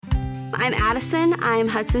I'm Addison. I'm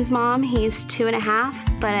Hudson's mom. He's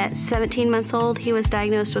 2.5, but at 17 months old, he was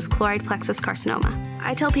diagnosed with choroid plexus carcinoma.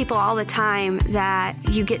 I tell people all the time that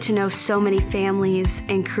you get to know so many families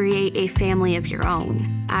and create a family of your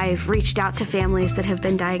own. I've reached out to families that have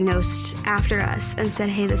been diagnosed after us and said,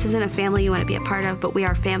 hey, this isn't a family you want to be a part of, but we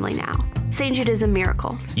are family now. St. Jude is a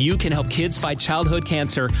miracle. You can help kids fight childhood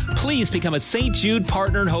cancer. Please become a St. Jude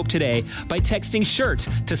Partner in Hope today by texting SHIRT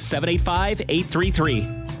to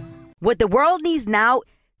 785-833. What the world needs now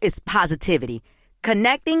is positivity.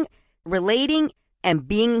 Connecting, relating, and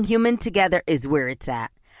being human together is where it's at.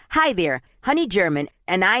 Hi there, Honey German,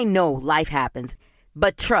 and I know life happens,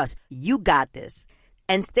 but trust, you got this.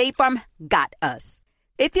 And State Farm got us.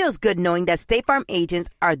 It feels good knowing that State Farm agents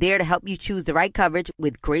are there to help you choose the right coverage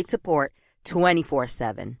with great support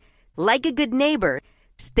 24/7. Like a good neighbor,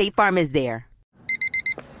 State Farm is there.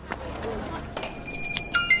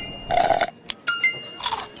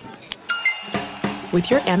 With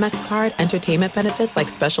your Amex card, entertainment benefits like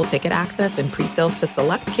special ticket access and pre-sales to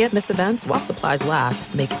select can't-miss events while supplies last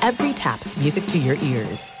make every tap music to your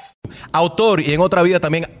ears. Autor y en otra vida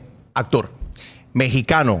también actor.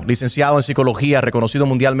 Mexicano, licenciado en psicología, reconocido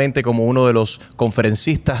mundialmente como uno de los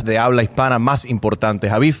conferencistas de habla hispana más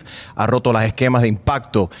importantes. Habib ha roto los esquemas de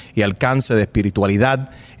impacto y alcance de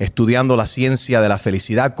espiritualidad, estudiando la ciencia de la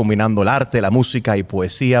felicidad, combinando el arte, la música y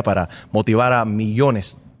poesía para motivar a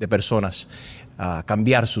millones de personas a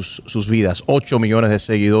cambiar sus vidas. 8 millones de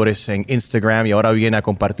seguidores en Instagram y ahora viene a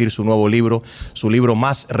compartir su nuevo libro, su libro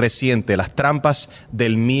más reciente, Las trampas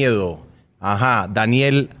del miedo.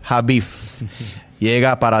 Daniel Habib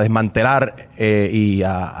llega para desmantelar y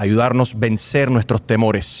ayudarnos a vencer nuestros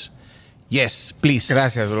temores. Yes, please.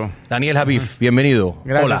 Gracias, bro. Daniel Habib, bienvenido.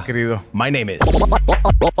 Gracias, Hola, querido. My name is.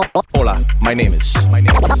 Hola, my name is.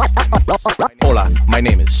 Hola, my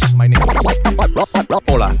name is.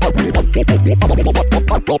 Hola.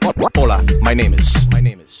 Hola, my name is.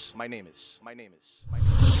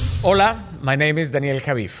 Hola, my name is Daniel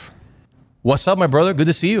Habib. What's up, my brother? Good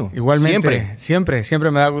to see you. Igualmente. Siempre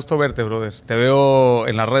me da gusto verte, brother. Te veo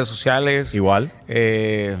en las redes sociales. Igual.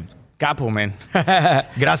 Capo, man.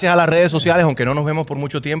 Gracias a las redes sociales, aunque no nos vemos por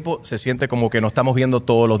mucho tiempo, se siente como que nos estamos viendo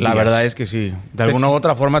todos los días. La verdad es que sí. De alguna u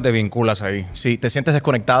otra forma te vinculas ahí. Sí, ¿te sientes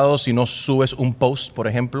desconectado si no subes un post, por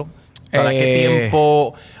ejemplo? ¿Cada qué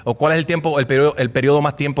tiempo, o cuál es el tiempo, el periodo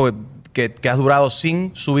más tiempo que has durado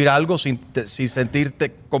sin subir algo, sin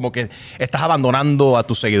sentirte como que estás abandonando a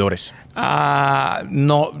tus seguidores?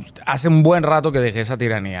 No, hace un buen rato que dejé esa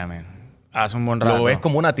tiranía, man. Hace un buen rato. ¿Lo ves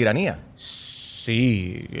como una tiranía?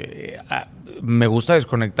 Sí, me gusta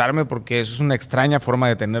desconectarme porque eso es una extraña forma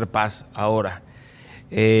de tener paz ahora.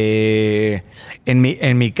 En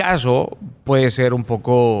mi caso puede ser un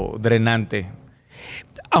poco drenante,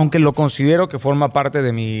 aunque lo considero que forma parte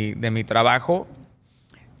de mi trabajo.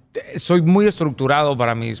 Soy muy estructurado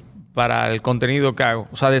para el contenido que hago.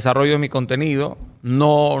 O sea, desarrollo mi contenido.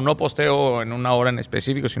 No posteo en una hora en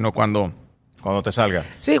específico, sino cuando te salga.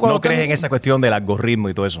 Sí, cuando ¿No crees en esa cuestión del algoritmo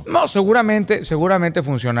y todo eso? No, seguramente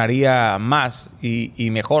funcionaría más y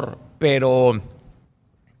mejor. Pero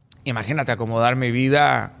imagínate acomodar mi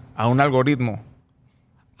vida a un algoritmo.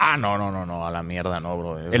 No, a la mierda no,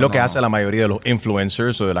 bro. Es lo que hace la mayoría de los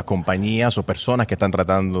influencers o de las compañías o personas que están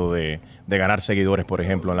tratando de ganar seguidores, por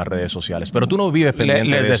ejemplo, en las redes sociales. Pero tú no vives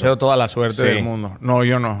pendiente de eso. Les deseo toda la suerte del mundo. No,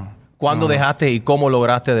 yo no. ¿Cuándo dejaste y cómo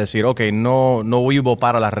lograste decir, ok, no vivo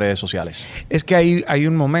para las redes sociales? Es que hay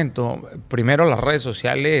un momento. Primero, las redes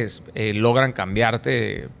sociales logran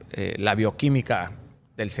cambiarte la bioquímica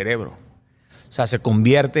del cerebro. O sea, se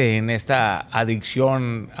convierte en esta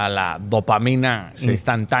adicción a la dopamina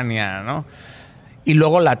instantánea, ¿no? Y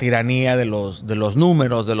luego la tiranía de los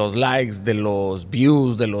números, de los likes, de los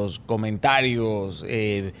views, de los comentarios.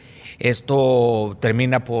 Esto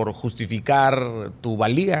termina por justificar tu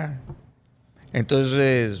valía.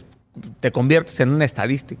 Entonces, te conviertes en una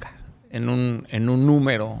estadística, en un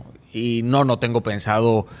número. Y no tengo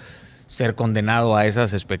pensado ser condenado a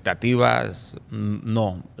esas expectativas.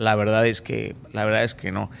 No, la verdad es que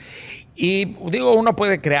no. Y digo, uno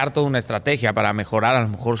puede crear toda una estrategia para mejorar a lo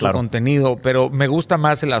mejor su contenido, pero me gusta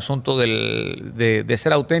más el asunto de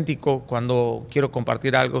ser auténtico. Cuando quiero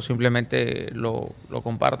compartir algo, simplemente lo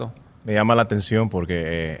comparto. Me llama la atención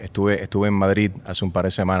porque estuve en Madrid hace un par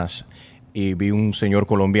de semanas y vi un señor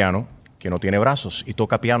colombiano que no tiene brazos y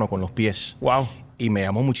toca piano con los pies. Wow. Y me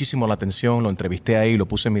llamó muchísimo la atención, lo entrevisté ahí, lo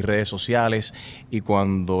puse en mis redes sociales y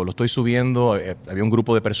cuando lo estoy subiendo, había un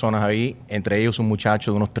grupo de personas ahí, entre ellos un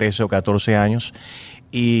muchacho de unos 13 o 14 años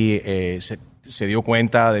y se dio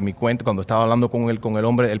cuenta de mi cuenta, cuando estaba hablando con el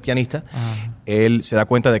hombre, el pianista, él se da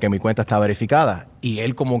cuenta de que mi cuenta está verificada. Y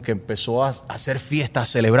él como que empezó a hacer fiesta, a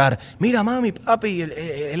celebrar. Mira, mami, papi,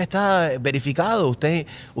 él está verificado, usted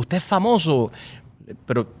es famoso.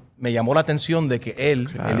 Pero me llamó la atención de que él,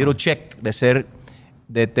 el little check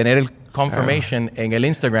de tener el confirmation en el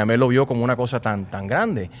Instagram, él lo vio como una cosa tan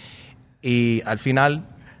grande. Y al final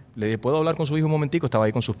le dije, ¿puedo hablar con su hijo un momentico? Estaba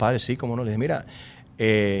ahí con sus padres, sí, cómo no. Le dije, mira,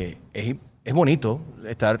 es bonito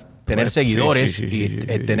tener seguidores y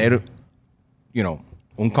tener,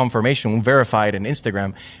 un confirmation, un verified en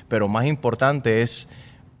Instagram, pero más importante es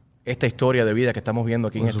esta historia de vida que estamos viendo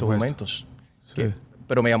aquí en estos momentos. Sí.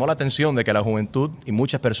 Pero me llamó la atención de que la juventud y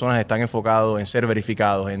muchas personas están enfocados en ser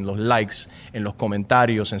verificados, en los likes, en los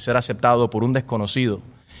comentarios, en ser aceptados por un desconocido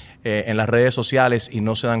en las redes sociales y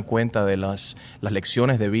no se dan cuenta de las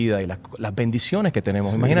lecciones de vida y las bendiciones que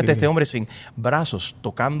tenemos. Sí. Imagínate este hombre sin brazos,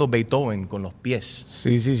 tocando Beethoven con los pies.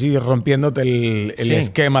 Sí, rompiéndote el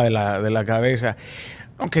esquema de la cabeza.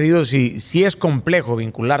 No, querido, sí es complejo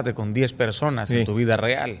vincularte con 10 personas en tu vida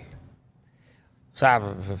real. O sea,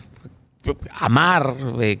 amar,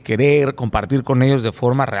 querer, compartir con ellos de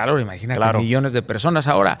forma real. Ahora imagínate millones de personas.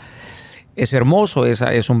 Ahora, es hermoso,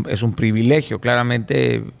 es un privilegio,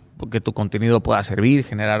 claramente, que tu contenido pueda servir,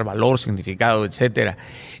 generar valor, significado, etcétera.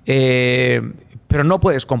 Pero no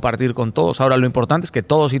puedes compartir con todos. Ahora, lo importante es que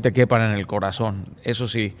todos sí te quepan en el corazón, eso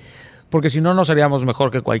sí. Porque si no, no seríamos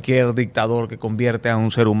mejor que cualquier dictador que convierte a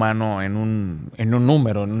un ser humano en un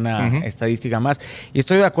número, en una estadística más. Y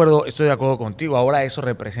estoy de acuerdo contigo. Ahora eso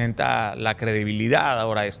representa la credibilidad.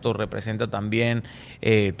 Ahora esto representa también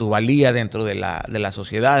tu valía dentro de la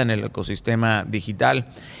sociedad, en el ecosistema digital.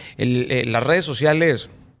 Las redes sociales,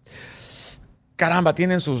 caramba,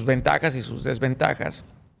 tienen sus ventajas y sus desventajas.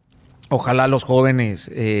 Ojalá los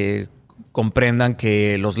jóvenes comprendan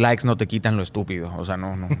que los likes no te quitan lo estúpido. O sea,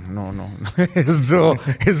 no.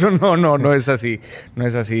 Eso no es así. No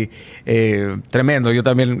es así. Tremendo. Yo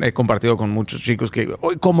también he compartido con muchos chicos que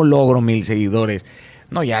hoy, ¿cómo logro 1000 seguidores?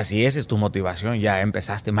 No, ya, si esa es tu motivación, ya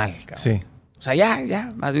empezaste mal, cabrón. Sí. O sea,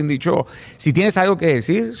 ya, más bien dicho, si tienes algo que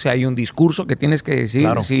decir, si hay un discurso que tienes que decir,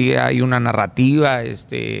 si hay una narrativa,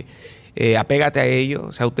 apégate a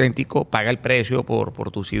ello, sea auténtico, paga el precio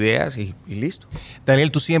por tus ideas y listo.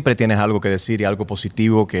 Daniel, tú siempre tienes algo que decir y algo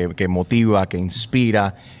positivo que motiva, que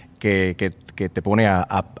inspira, que te pone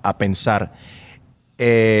a pensar.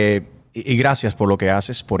 Y gracias por lo que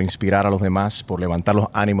haces, por inspirar a los demás, por levantar los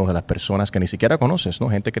ánimos de las personas que ni siquiera conoces, ¿no?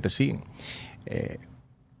 Gente que te sigue.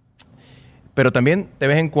 Pero también de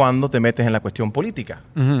vez en cuando te metes en la cuestión política,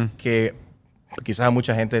 que quizás a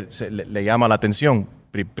mucha gente le llama la atención.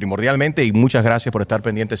 Primordialmente, y muchas gracias por estar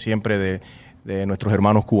pendiente siempre de nuestros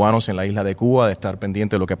hermanos cubanos en la isla de Cuba, de estar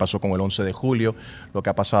pendiente de lo que pasó con el 11 de julio, lo que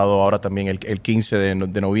ha pasado ahora también el 15 de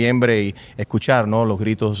noviembre y escuchar, ¿no?, los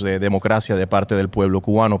gritos de democracia de parte del pueblo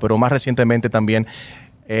cubano. Pero más recientemente también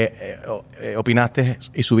opinaste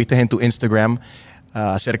y subiste en tu Instagram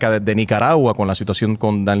acerca de Nicaragua con la situación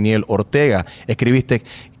con Daniel Ortega. Escribiste: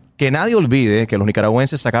 que nadie olvide que los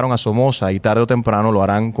nicaragüenses sacaron a Somoza y tarde o temprano lo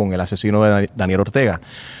harán con el asesino de Daniel Ortega.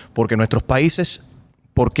 Porque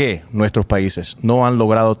 ¿por qué nuestros países no han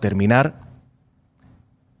logrado terminar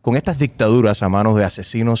con estas dictaduras a manos de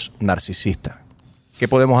asesinos narcisistas? ¿Qué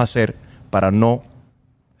podemos hacer para no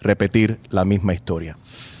repetir la misma historia?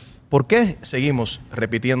 ¿Por qué seguimos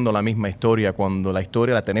repitiendo la misma historia cuando la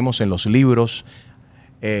historia la tenemos en los libros?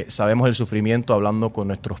 Sabemos el sufrimiento hablando con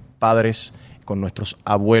nuestros padres, con nuestros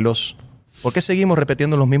abuelos. ¿Por qué seguimos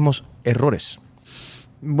repitiendo los mismos errores?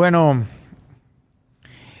 Bueno,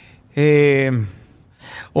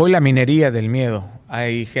 hoy la minería del miedo.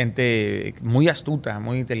 Hay gente muy astuta,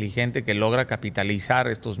 muy inteligente que logra capitalizar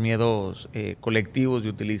estos miedos colectivos y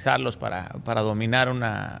utilizarlos para dominar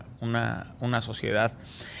una sociedad.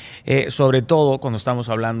 Sobre todo cuando estamos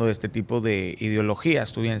hablando de este tipo de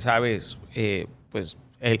ideologías. Tú bien sabes, pues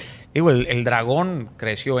el dragón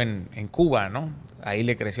creció en Cuba, ¿no? Ahí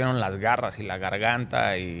le crecieron las garras y la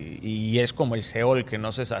garganta y es como el Seol que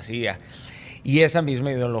no se sacía. Y esa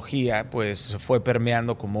misma ideología pues fue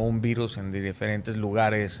permeando como un virus en diferentes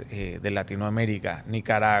lugares de Latinoamérica,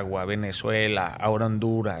 Nicaragua, Venezuela, ahora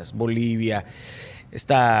Honduras, Bolivia.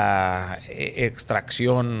 Esta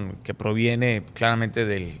extracción que proviene claramente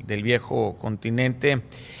del viejo continente.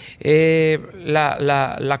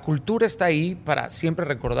 La cultura está ahí para siempre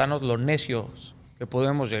recordarnos lo necios que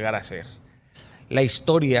podemos llegar a ser. La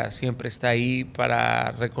historia siempre está ahí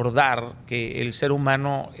para recordar que el ser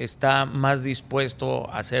humano está más dispuesto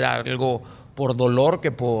a hacer algo por dolor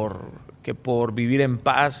que por que por vivir en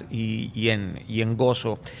paz y en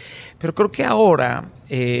gozo. Pero creo que ahora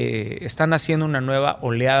están haciendo una nueva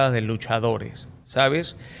oleada de luchadores,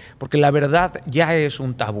 ¿sabes? Porque la verdad ya es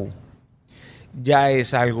un tabú. Ya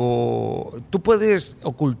es algo... Tú puedes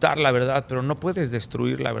ocultar la verdad, pero no puedes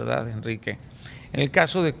destruir la verdad, Enrique. En el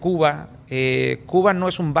caso de Cuba, Cuba no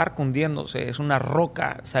es un barco hundiéndose, es una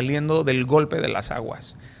roca saliendo del golpe de las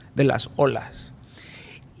aguas, de las olas.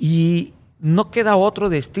 Y no queda otro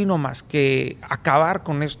destino más que acabar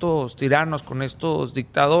con estos tiranos, con estos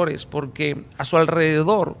dictadores, porque a su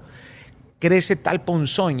alrededor crece tal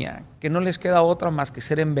ponzoña que no les queda otra más que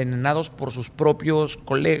ser envenenados por sus propios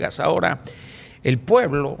colegas. Ahora, el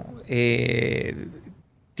pueblo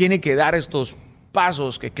tiene que dar estos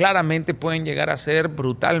pasos que claramente pueden llegar a ser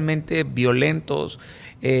brutalmente violentos,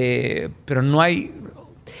 pero no hay...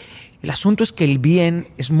 El asunto es que el bien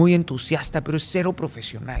es muy entusiasta, pero es cero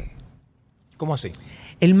profesional. ¿Cómo así?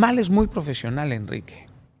 El mal es muy profesional, Enrique.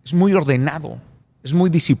 Es muy ordenado, es muy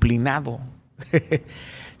disciplinado.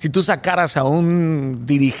 Si tú sacaras a un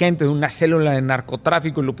dirigente de una célula de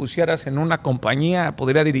narcotráfico y lo pusieras en una compañía,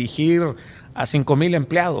 podría dirigir a 5,000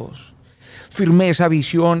 empleados. Firmeza,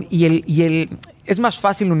 visión es más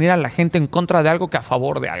fácil unir a la gente en contra de algo que a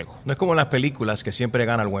favor de algo. No es como en las películas que siempre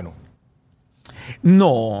gana el bueno.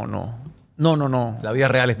 No. La vida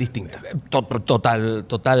real es distinta.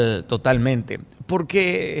 Totalmente.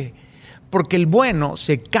 Porque el bueno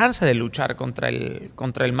se cansa de luchar contra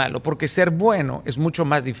el malo. Porque ser bueno es mucho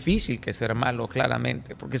más difícil que ser malo,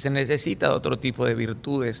 claramente. Porque se necesita de otro tipo de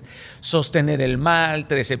virtudes. Sostener el mal,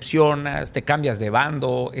 te decepcionas, te cambias de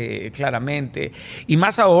bando, claramente. Y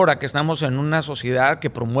más ahora que estamos en una sociedad que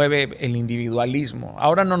promueve el individualismo.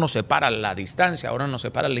 Ahora no nos separa la distancia, ahora nos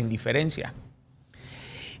separa la indiferencia.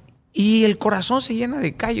 Y el corazón se llena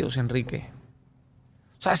de callos, Enrique.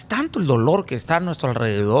 O sea, es tanto el dolor que está a nuestro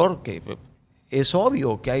alrededor que es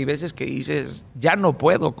obvio que hay veces que dices, ya no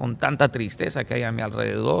puedo con tanta tristeza que hay a mi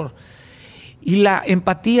alrededor. Y la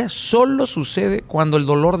empatía solo sucede cuando el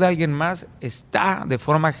dolor de alguien más está de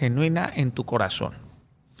forma genuina en tu corazón.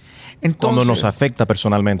 Entonces, cuando nos afecta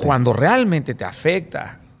personalmente. Cuando realmente te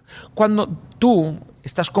afecta. Cuando tú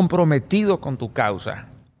estás comprometido con tu causa.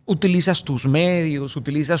 Utilizas tus medios,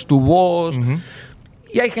 utilizas tu voz. Uh-huh.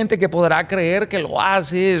 Y hay gente que podrá creer que lo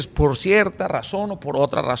haces por cierta razón o por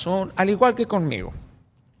otra razón, al igual que conmigo.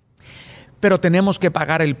 Pero tenemos que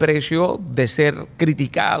pagar el precio de ser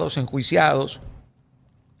criticados, enjuiciados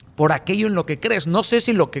por aquello en lo que crees. No sé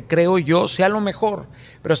si lo que creo yo sea lo mejor,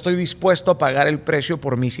 pero estoy dispuesto a pagar el precio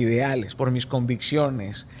por mis ideales, por mis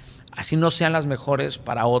convicciones. Así no sean las mejores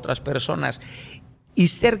para otras personas. Y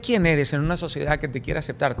ser quien eres en una sociedad que te quiere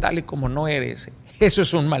aceptar tal y como no eres, eso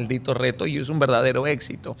es un maldito reto y es un verdadero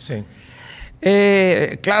éxito. Sí.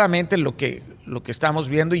 Claramente lo que estamos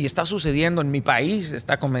viendo y está sucediendo en mi país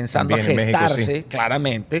está comenzando también a gestarse, México, sí.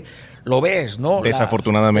 Claramente. Lo ves, ¿no?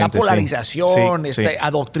 Desafortunadamente, la polarización, sí.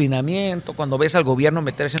 Adoctrinamiento. Cuando ves al gobierno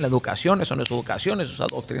meterse en la educación, eso no es educación, eso es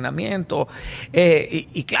adoctrinamiento.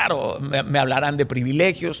 Y claro, me hablarán de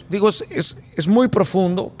privilegios. Digo, es muy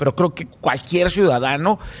profundo, pero creo que cualquier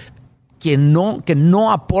ciudadano que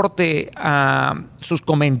no aporte sus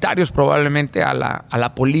comentarios probablemente a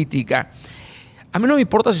la política. A mí no me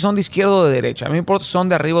importa si son de izquierda o de derecha, a mí me importa si son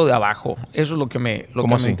de arriba o de abajo. Eso es lo que me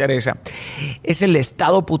interesa. Es el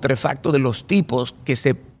estado putrefacto de los tipos que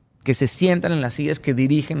se sientan en las sillas que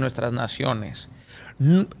dirigen nuestras naciones.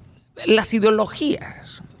 Las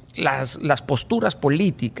ideologías, las posturas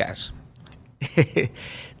políticas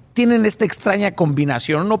tienen esta extraña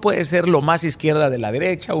combinación. Uno puede ser lo más izquierda de la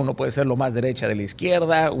derecha, uno puede ser lo más derecha de la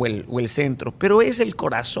izquierda o el centro, pero es el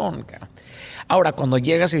corazón, cara. Ahora, cuando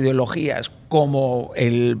llegas a ideologías como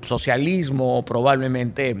el socialismo,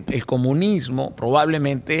 probablemente el comunismo,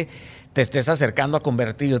 probablemente te estés acercando a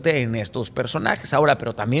convertirte en estos personajes. Ahora,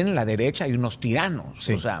 pero también en la derecha hay unos tiranos.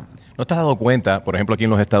 Sí. O sea, ¿no te has dado cuenta, por ejemplo, aquí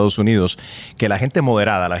en los Estados Unidos, que la gente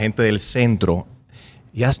moderada, la gente del centro,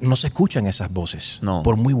 ya no se escuchan esas voces? No.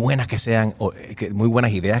 Por muy buenas que sean, muy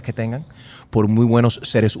buenas ideas que tengan, por muy buenos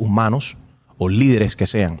seres humanos o líderes que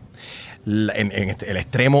sean. En el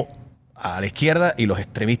extremo a la izquierda y los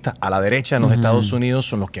extremistas a la derecha en los Estados Unidos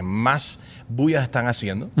son los que más bullas están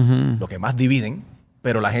haciendo, los que más dividen,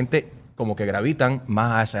 pero la gente como que gravitan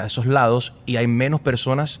más hacia esos lados y hay menos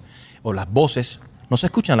personas o las voces, no se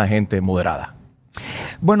escuchan la gente moderada.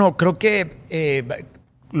 Bueno, creo que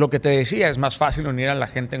lo que te decía, es más fácil unir a la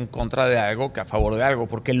gente en contra de algo que a favor de algo,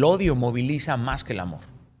 porque el odio moviliza más que el amor.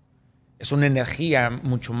 Es una energía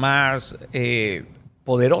mucho más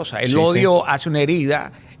poderosa. El odio hace una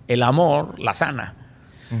herida, el amor la sana.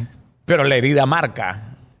 Pero la herida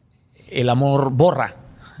marca, el amor borra.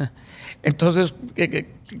 Entonces,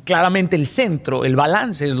 claramente el centro, el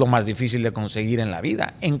balance es lo más difícil de conseguir en la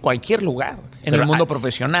vida, en cualquier lugar, en el mundo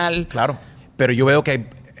profesional. Claro, pero yo veo que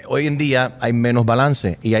hoy en día hay menos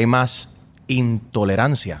balance y hay más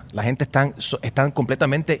intolerancia. La gente están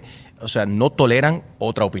completamente, o sea, no toleran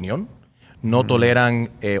otra opinión, no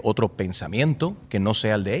toleran otro pensamiento que no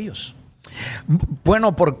sea el de ellos.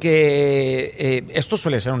 Bueno, porque esto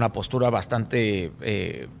suele ser una postura bastante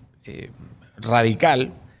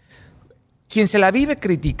radical. Quien se la vive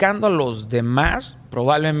criticando a los demás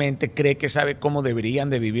probablemente cree que sabe cómo deberían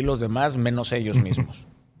de vivir los demás, menos ellos mismos,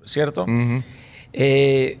 ¿cierto? Uh-huh.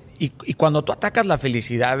 Y cuando tú atacas la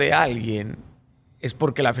felicidad de alguien, es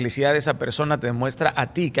porque la felicidad de esa persona te demuestra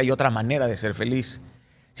a ti que hay otra manera de ser feliz.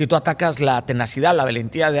 Si tú atacas la tenacidad, la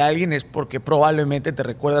valentía de alguien, es porque probablemente te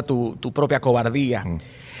recuerda tu propia cobardía.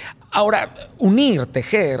 Ahora, unir,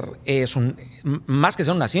 tejer, más que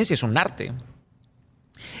ser una ciencia, es un arte.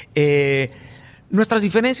 Nuestras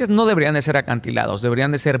diferencias no deberían de ser acantilados,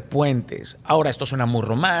 deberían de ser puentes. Ahora, esto suena muy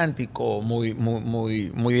romántico,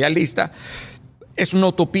 muy idealista. Es una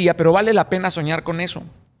utopía, pero vale la pena soñar con eso.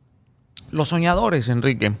 Los soñadores,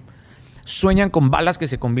 Enrique, sueñan con balas que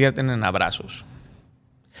se convierten en abrazos.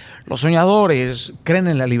 Los soñadores creen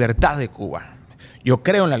en la libertad de Cuba. Yo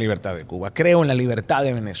creo en la libertad de Cuba, creo en la libertad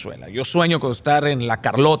de Venezuela. Yo sueño con estar en la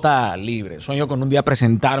Carlota libre, sueño con un día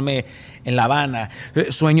presentarme en La Habana,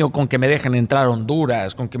 sueño con que me dejen entrar a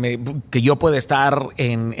Honduras, con que yo pueda estar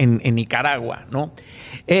en Nicaragua, ¿no?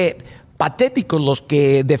 Patéticos los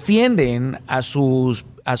que defienden a sus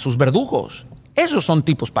verdugos. Esos son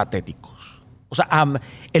tipos patéticos. O sea,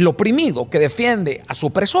 el oprimido que defiende a su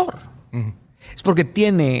opresor. Uh-huh. Es porque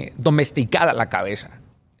tiene domesticada la cabeza.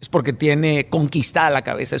 Es porque tiene conquistada la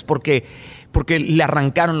cabeza. Es porque le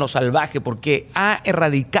arrancaron lo salvaje. Porque ha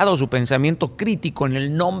erradicado su pensamiento crítico en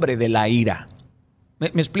el nombre de la ira. ¿Me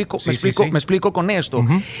explico? Sí. Me explico con esto.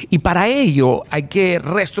 Uh-huh. Y para ello hay que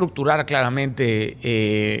reestructurar claramente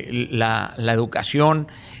la educación,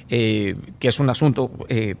 que es un asunto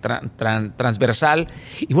transversal.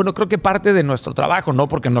 Y bueno, creo que parte de nuestro trabajo, ¿no?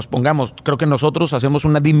 Porque creo que nosotros hacemos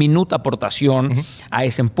una diminuta aportación uh-huh. a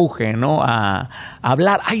ese empuje, ¿no? A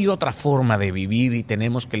hablar. Hay otra forma de vivir y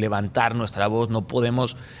tenemos que levantar nuestra voz. No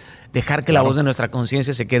podemos dejar que la voz de nuestra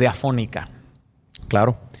conciencia se quede afónica.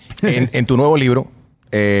 Claro. En tu nuevo libro,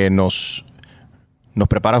 nos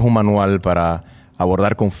preparas un manual para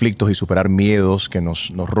abordar conflictos y superar miedos que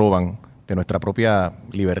nos roban de nuestra propia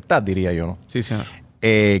libertad, diría yo, ¿no? Sí, señor.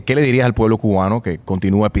 ¿Qué le dirías al pueblo cubano que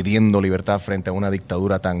continúa pidiendo libertad frente a una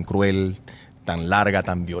dictadura tan cruel, tan larga,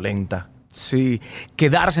 tan violenta? Sí,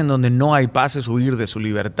 quedarse en donde no hay paz es huir de su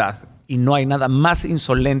libertad. Y no hay nada más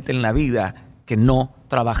insolente en la vida que no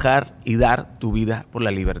trabajar y dar tu vida por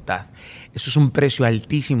la libertad. Eso es un precio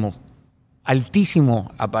altísimo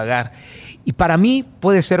a pagar. Y para mí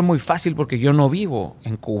puede ser muy fácil porque yo no vivo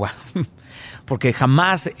en Cuba. Porque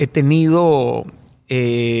jamás he tenido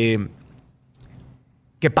que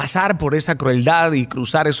pasar por esa crueldad y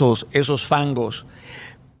cruzar esos fangos.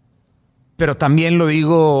 Pero también lo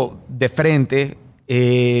digo de frente.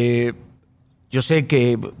 Yo sé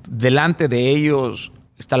que delante de ellos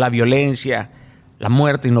está la violencia, la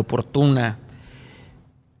muerte inoportuna.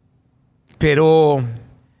 Pero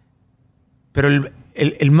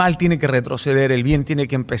el mal tiene que retroceder, el bien tiene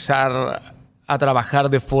que empezar a trabajar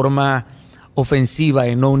de forma ofensiva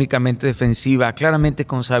y no únicamente defensiva. Claramente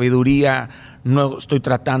con sabiduría. No estoy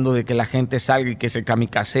tratando de que la gente salga y que se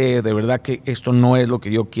kamikaze. De verdad que esto no es lo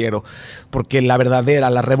que yo quiero. Porque la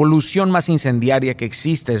revolución más incendiaria que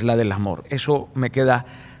existe es la del amor. Eso me queda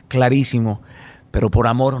clarísimo. Pero por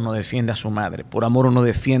amor uno defiende a su madre, por amor uno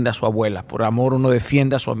defiende a su abuela, por amor uno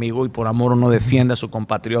defiende a su amigo y por amor uno defiende a su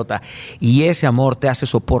compatriota. Y ese amor te hace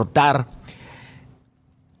soportar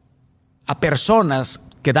a personas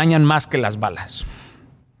que dañan más que las balas.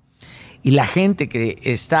 Y la gente que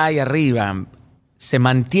está ahí arriba se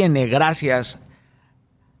mantiene gracias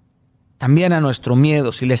también a nuestro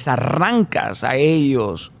miedo. Si les arrancas a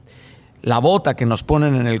ellos la bota que nos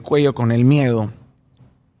ponen en el cuello con el miedo,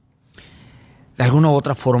 de alguna u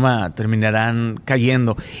otra forma terminarán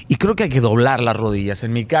cayendo. Y creo que hay que doblar las rodillas.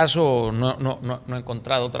 En mi caso no he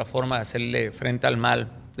encontrado otra forma de hacerle frente al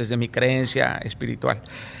mal desde mi creencia espiritual.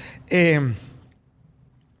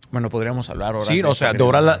 Bueno, podríamos hablar ahora. Sí, o sea,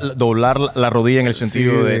 doblar la rodilla en el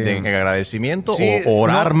sentido de agradecimiento, sí, o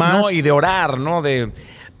orar más. No, y de orar, ¿no?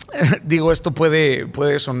 Digo, esto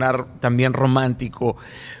puede sonar también romántico,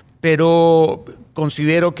 pero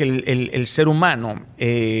considero que el ser humano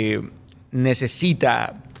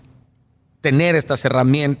necesita tener estas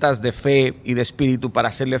herramientas de fe y de espíritu para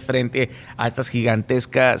hacerle frente a estas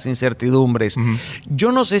gigantescas incertidumbres.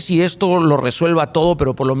 Yo no sé si esto lo resuelva todo,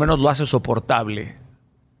 pero por lo menos lo hace soportable.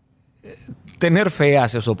 Tener fe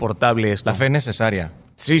hace soportable esto. La fe es necesaria.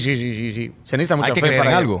 Sí. Se necesita mucha Hay que fe creer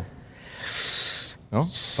para en algo, ¿no?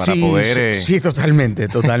 Para poder... Sí, totalmente.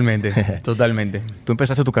 Tú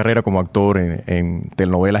empezaste tu carrera como actor en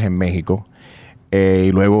telenovelas en México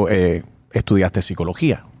y luego estudiaste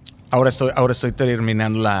psicología. Ahora estoy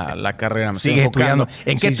terminando la carrera. ¿Sigues estudiando?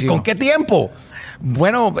 ¿Con qué tiempo?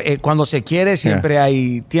 Bueno, cuando se quiere siempre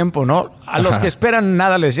hay tiempo, ¿no? A los que esperan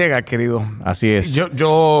nada les llega, querido. Así es.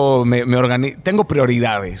 Yo me organizo, tengo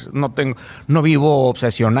prioridades. No vivo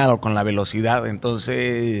obsesionado con la velocidad,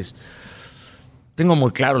 entonces tengo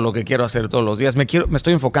muy claro lo que quiero hacer todos los días. Me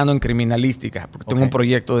estoy enfocando en criminalística, porque tengo un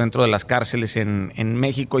proyecto dentro de las cárceles en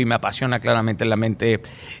México y me apasiona claramente la mente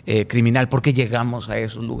criminal. ¿Por qué llegamos a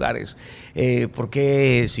esos lugares? ¿Por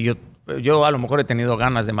qué si yo a lo mejor he tenido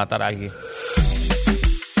ganas de matar a alguien?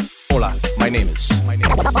 Hola, my name is.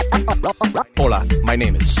 Hola, my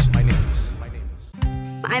name is.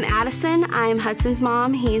 I'm Addison. I'm Hudson's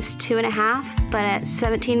mom. He's 2.5, but at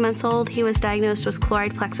 17 months old, he was diagnosed with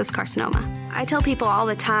chloroid plexus carcinoma. I tell people all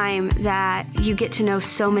the time that you get to know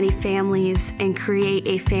so many families and create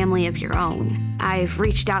a family of your own. I've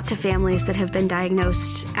reached out to families that have been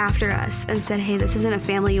diagnosed after us and said, hey, this isn't a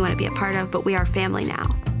family you want to be a part of, but we are family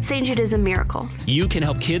now. St. Jude is a miracle. You can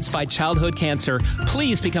help kids fight childhood cancer.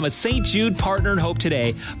 Please become a St. Jude Partner in Hope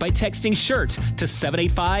today by texting SHIRT to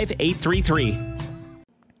 785-833.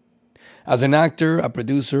 As an actor, a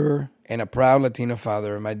producer, and a proud Latino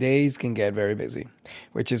father, my days can get very busy,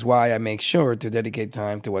 which is why I make sure to dedicate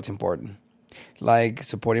time to what's important, like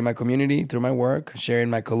supporting my community through my work,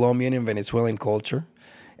 sharing my Colombian and Venezuelan culture,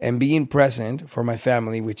 and being present for my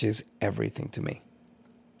family, which is everything to me.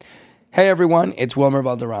 Hey everyone, it's Wilmer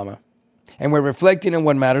Valderrama, and we're reflecting on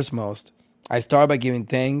what matters most. I start by giving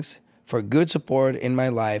thanks for good support in my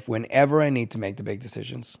life whenever I need to make the big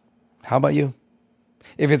decisions. How about you?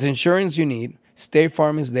 If it's insurance you need, State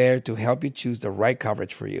Farm is there to help you choose the right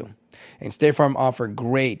coverage for you. And State Farm offers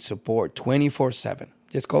great support 24/7.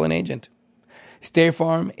 Just call an agent. State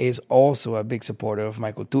Farm is also a big supporter of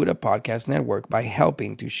My Cultura podcast network by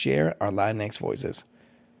helping to share our Latinx voices.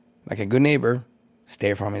 Like a good neighbor,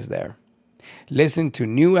 State Farm is there. Listen to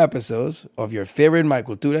new episodes of your favorite My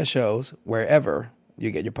Cultura shows wherever you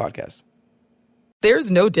get your podcasts. There's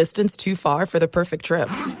no distance too far for the perfect trip.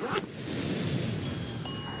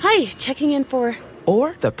 Hi, checking in for...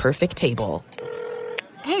 Or the perfect table.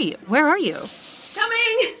 Hey, where are you?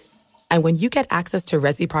 Coming! And when you get access to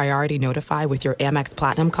Resi Priority Notify with your Amex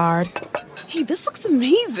Platinum card... Hey, this looks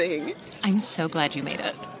amazing! I'm so glad you made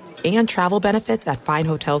it. And travel benefits at fine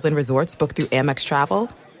hotels and resorts booked through Amex Travel,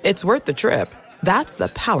 it's worth the trip. That's the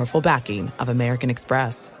powerful backing of American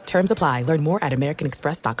Express. Terms apply. Learn more at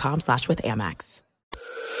americanexpress.com/withAmex.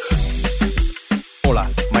 Hola,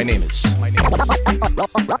 my name is.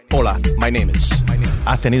 Hola, my name is.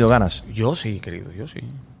 ¿Has tenido ganas? Yo sí, querido, yo sí.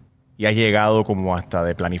 ¿Y has llegado como hasta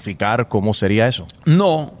de planificar cómo sería eso?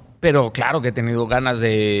 No, pero claro que he tenido ganas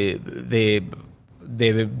de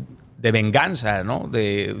venganza, ¿no?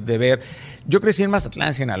 De ver. Yo crecí en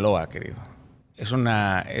Mazatlán, Sinaloa, querido. Es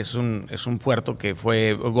un puerto que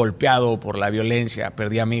fue golpeado por la violencia,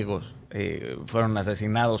 perdí amigos, fueron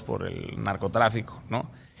asesinados por el narcotráfico, ¿no?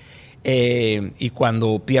 Y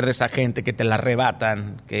cuando pierdes a gente que te la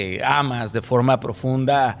arrebatan, que amas de forma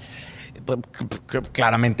profunda,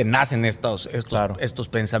 claramente nacen estos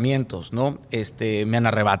pensamientos, ¿no? Me han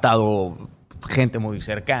arrebatado gente muy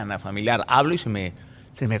cercana, familiar. Hablo y se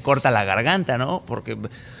me corta la garganta, ¿no? Porque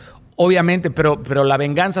obviamente, pero la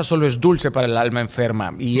venganza solo es dulce para el alma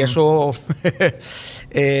enferma. Y eso,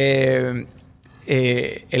 el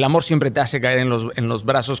amor siempre te hace caer en los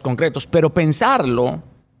brazos concretos. Pero pensarlo,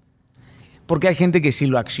 porque hay gente que sí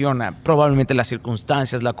lo acciona. Probablemente las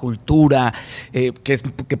circunstancias, la cultura,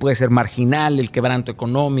 que puede ser marginal, el quebranto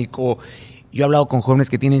económico. Yo he hablado con jóvenes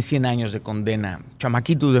que tienen 100 años de condena,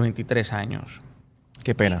 chamaquitos de 23 años.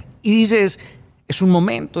 Qué pena. Y dices, es un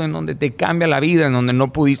momento en donde te cambia la vida, en donde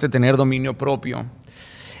no pudiste tener dominio propio.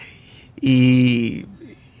 Y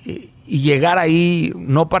llegar ahí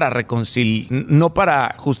no para no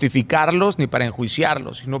para justificarlos ni para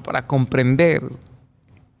enjuiciarlos, sino para comprender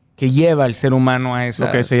que lleva el ser humano a esa...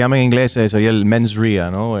 Lo que se llama en inglés sería el mens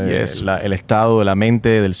rea, ¿no? Yes. El estado de la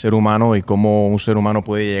mente del ser humano y cómo un ser humano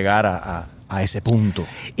puede llegar a ese punto.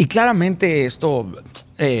 Y claramente esto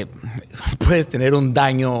puedes tener un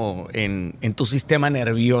daño en tu sistema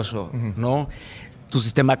nervioso, ¿no? tu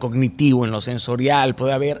sistema cognitivo, en lo sensorial.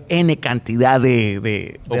 Puede haber N cantidad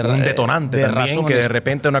de un detonante de también, razones. que de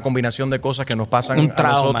repente una combinación de cosas que nos pasan Un a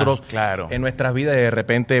trauma, nosotros claro. en nuestras vidas, y de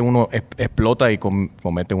repente uno explota y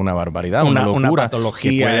comete una barbaridad, una locura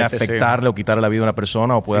patología, que puede etc. afectarle o quitarle la vida a una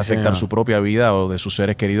persona, o puede Sí, afectar señor. su propia vida o de sus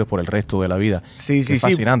seres queridos por el resto de la vida. Sí, sí, es sí.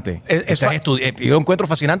 fascinante. Yo encuentro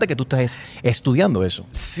fascinante que tú estás estudiando eso.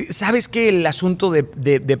 Sí, ¿sabes qué? El asunto de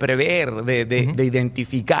prever, de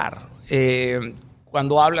identificar.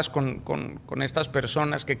 Cuando hablas con estas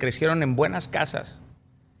personas que crecieron en buenas casas,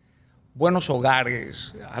 buenos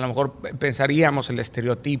hogares, a lo mejor pensaríamos el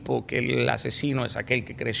estereotipo que el asesino es aquel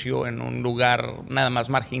que creció en un lugar nada más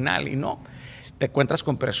marginal, y no. Te encuentras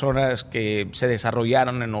con personas que se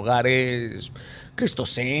desarrollaron en hogares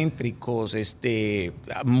cristocéntricos,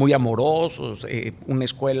 muy amorosos, una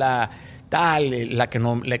escuela tal, la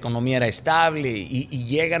economía era estable, y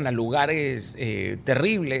llegan a lugares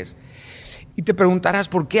terribles. Y te preguntarás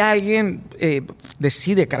por qué alguien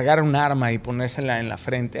decide cargar un arma y ponérsela en la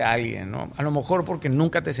frente a alguien, ¿no? A lo mejor porque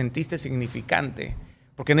nunca te sentiste significante,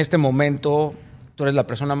 porque en este momento tú eres la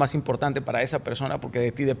persona más importante para esa persona, porque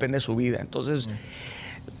de ti depende su vida. Entonces,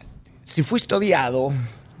 si fuiste odiado,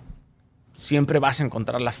 siempre vas a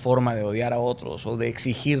encontrar la forma de odiar a otros o de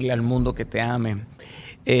exigirle al mundo que te ame.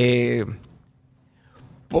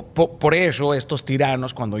 Por eso estos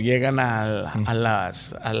tiranos, cuando llegan a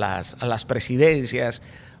las presidencias,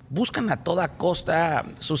 buscan a toda costa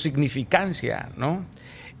su significancia, ¿no?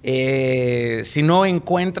 Si no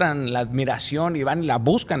encuentran la admiración y van y la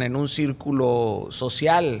buscan en un círculo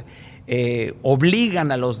social,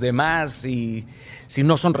 obligan a los demás, y si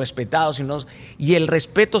no son respetados, y el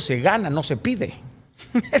respeto se gana, no se pide.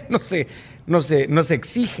 no se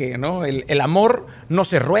exige, ¿no? El amor no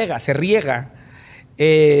se ruega, se riega.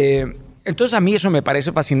 Entonces a mí eso me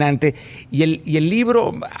parece fascinante, y el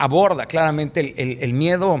libro aborda claramente el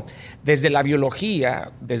miedo desde la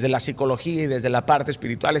biología, desde la psicología y desde la parte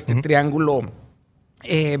espiritual, triángulo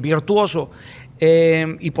virtuoso,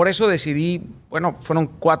 y por eso decidí, fueron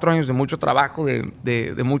 4 años de mucho trabajo,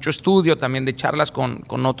 de mucho estudio, también de charlas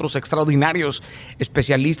con otros extraordinarios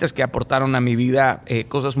especialistas que aportaron a mi vida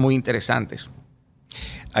cosas muy interesantes.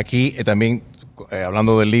 Aquí también,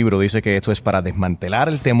 hablando del libro, dice que esto es para desmantelar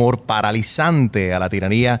el temor paralizante a la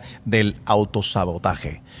tiranía del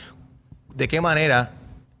autosabotaje. ¿De qué manera?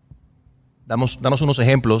 Danos unos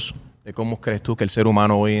ejemplos de cómo crees tú que el ser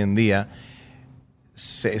humano hoy en día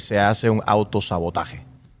se hace un autosabotaje.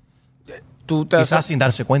 Quizás sin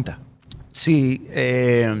darse cuenta. Sí,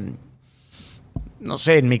 no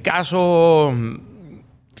sé, en mi caso,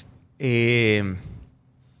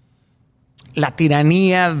 la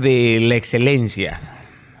tiranía de la excelencia,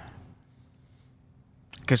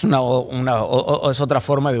 que es es otra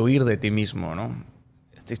forma de huir de ti mismo, ¿no?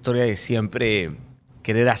 Esta historia de siempre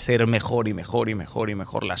querer hacer mejor y mejor y mejor y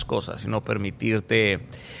mejor las cosas, y no permitirte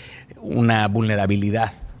una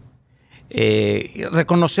vulnerabilidad.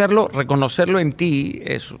 Reconocerlo en ti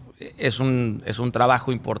es un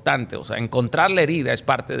trabajo importante. O sea, encontrar la herida es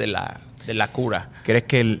parte de la cura. ¿Crees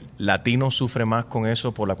que el latino sufre más con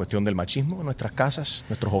eso por la cuestión del machismo en nuestras casas,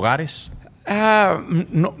 nuestros hogares?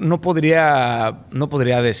 No podría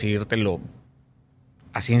decírtelo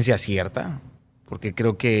a ciencia cierta, porque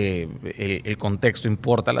creo que el contexto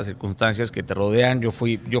importa, las circunstancias que te rodean. Yo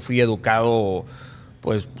fui educado,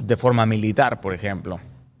 pues, de forma militar, por ejemplo,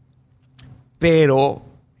 pero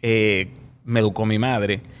me educó mi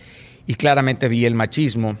madre y claramente vi el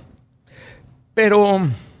machismo, pero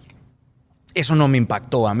eso no me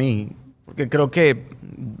impactó a mí, porque creo que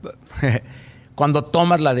cuando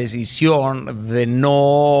tomas la decisión de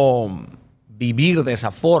no vivir de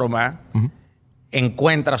esa forma,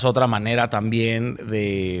 encuentras otra manera también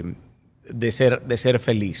de ser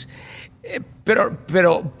feliz.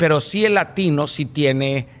 Pero sí, el latino sí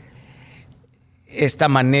tiene esta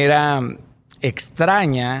manera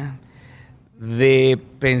extraña de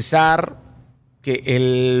pensar que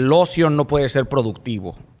el ocio no puede ser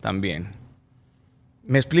productivo también.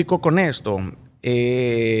 Me explico con esto.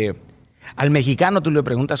 Al mexicano tú le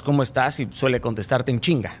preguntas cómo estás y suele contestarte en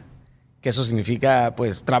chinga, que eso significa,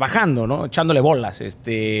 pues, trabajando, ¿no? Echándole bolas.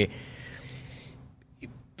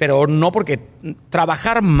 Pero no, porque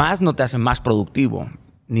trabajar más no te hace más productivo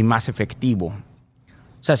ni más efectivo.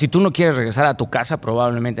 O sea, si tú no quieres regresar a tu casa,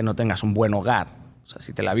 probablemente no tengas un buen hogar. O sea,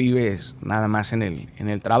 si te la vives nada más en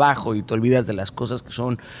el trabajo y te olvidas de las cosas que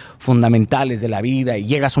son fundamentales de la vida, y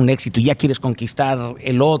llegas a un éxito y ya quieres conquistar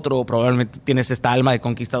el otro, probablemente tienes esta alma de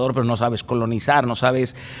conquistador, pero no sabes colonizar, no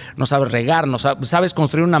sabes regar, sabes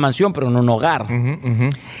construir una mansión, pero no un hogar.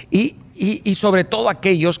 Y sobre todo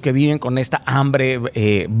aquellos que viven con esta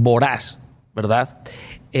hambre voraz ¿verdad?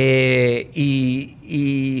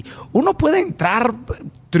 Y uno puede entrar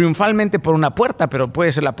triunfalmente por una puerta, pero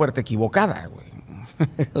puede ser la puerta equivocada, güey.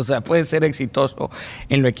 O sea, puede ser exitoso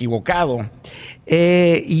en lo equivocado.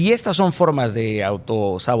 Y estas son formas de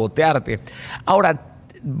autosabotearte. Ahora,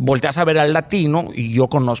 volteas a ver al latino y yo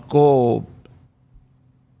conozco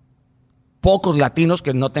pocos latinos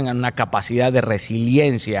que no tengan una capacidad de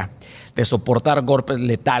resiliencia, de soportar golpes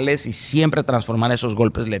letales y siempre transformar esos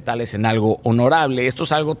golpes letales en algo honorable. Esto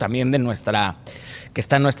es algo también que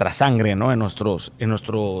está en nuestra sangre, ¿no? En nuestros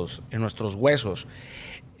huesos.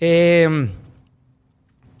 Pero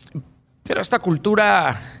esta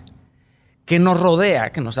cultura que nos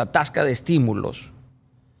rodea, que nos atasca de estímulos,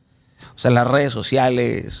 o sea, en las redes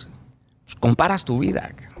sociales, pues, comparas tu vida.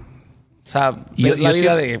 O sea, ves la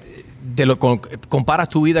vida comparas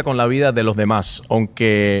tu vida con la vida de los demás,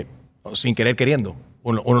 aunque sin querer queriendo.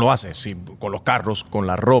 Uno lo hace, sí, con los carros, con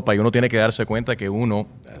la ropa, y uno tiene que darse cuenta que uno,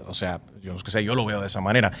 o sea, yo lo veo de esa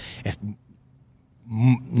manera,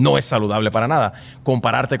 no es saludable para nada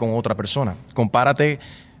compararte con otra persona. Compárate,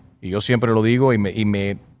 y yo siempre lo digo y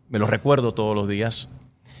me lo recuerdo todos los días,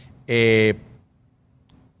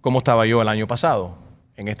 cómo estaba yo el año pasado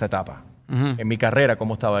en esta etapa. En mi carrera,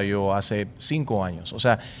 cómo estaba yo hace 5 años. O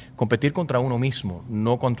sea, competir contra uno mismo,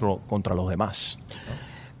 no contra los demás.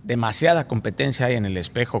 Demasiada competencia hay en el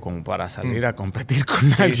espejo como para salir a competir con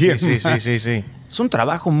alguien. Sí. Es un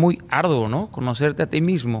trabajo muy arduo, ¿no? Conocerte a ti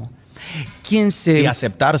mismo. Y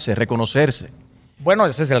aceptarse, reconocerse. Bueno,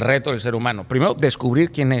 ese es el reto del ser humano. Primero,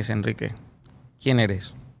 descubrir quién es, Enrique. ¿Quién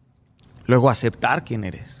eres? Luego, aceptar quién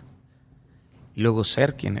eres. Y luego,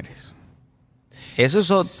 ser quién eres.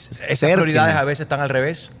 Esas prioridades a veces están al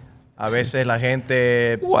revés. A veces la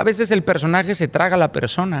gente... a veces el personaje se traga a la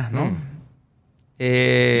persona, ¿no? Y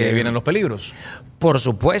ahí vienen los peligros. Por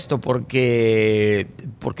supuesto, porque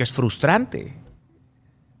es frustrante.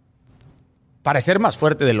 Parecer más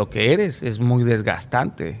fuerte de lo que eres es muy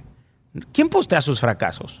desgastante. ¿Quién postea sus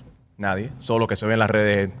fracasos? Nadie. Solo que se ve en las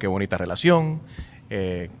redes, qué bonita relación,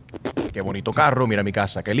 qué bonito carro, mira mi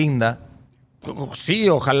casa, qué linda. Sí,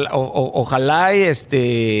 ojalá ojalá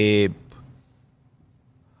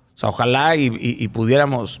y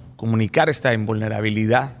pudiéramos comunicar esta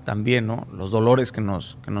invulnerabilidad también, ¿no? Los dolores que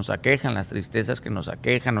nos aquejan, las tristezas que nos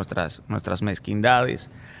aquejan, nuestras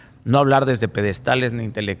mezquindades. No hablar desde pedestales ni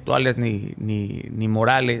intelectuales ni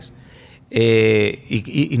morales.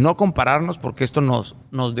 Y no compararnos porque esto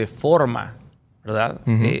nos deforma, ¿verdad?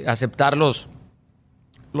 Aceptar los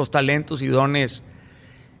talentos y dones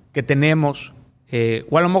que tenemos.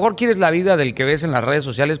 O a lo mejor quieres la vida del que ves en las redes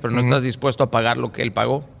sociales, pero no estás dispuesto a pagar lo que él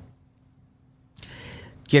pagó.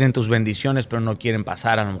 Quieren tus bendiciones, pero no quieren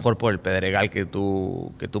pasar a lo mejor por el pedregal que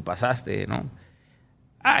tú pasaste, ¿no?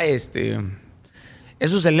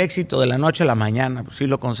 Eso es el éxito de la noche a la mañana. Pues sí,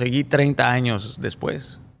 lo conseguí 30 años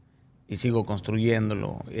después y sigo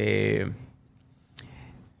construyéndolo.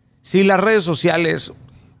 Sí, las redes sociales,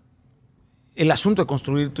 el asunto de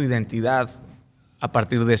construir tu identidad a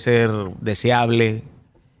partir de ser deseable,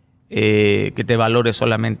 que te valores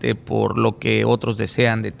solamente por lo que otros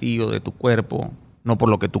desean de ti o de tu cuerpo, no por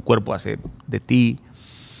lo que tu cuerpo hace de ti.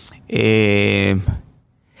 Es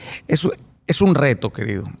un reto,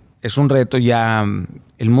 querido. Es un reto ya.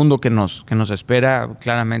 El mundo que nos espera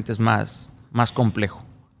claramente es más complejo.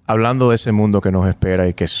 Hablando de ese mundo que nos espera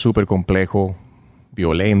y que es súper complejo,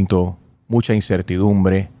 violento, mucha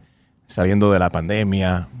incertidumbre, saliendo de la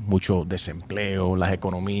pandemia, mucho desempleo, las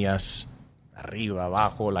economías arriba,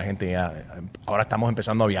 abajo, la gente ahora estamos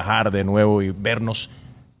empezando a viajar de nuevo y vernos.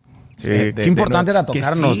 Qué importante era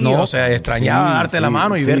tocarnos, sí, ¿no? O sea, extrañaba darte la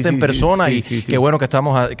mano y verte en persona qué bueno que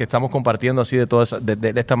estamos compartiendo así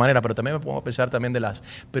de esta manera, pero también me pongo a pensar también de las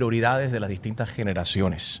prioridades de las distintas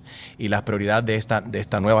generaciones y las prioridades de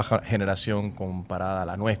esta nueva generación comparada a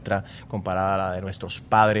la nuestra, comparada a la de nuestros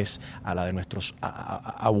padres, a la de nuestros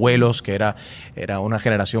abuelos, que era una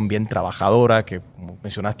generación bien trabajadora, que como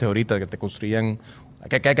mencionaste ahorita, que te construían.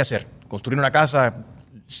 ¿Qué hay que hacer? Construir una casa.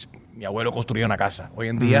 Mi abuelo construía una casa. Hoy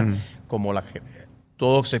en día, como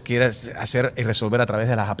todo se quiere hacer y resolver a través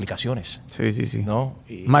de las aplicaciones. Sí. ¿No?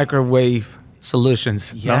 Microwave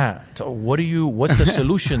solutions. Yeah. ¿No? So what's the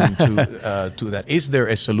solution to that? Is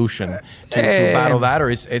there a solution to battle that? Or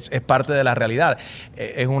es parte de la realidad?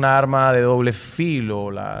 Es una arma de doble filo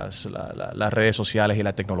las redes sociales y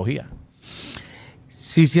la tecnología.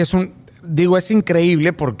 Sí, es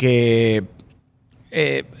increíble porque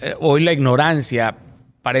hoy la ignorancia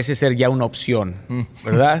parece ser ya una opción,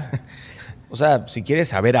 ¿verdad? O sea, si quieres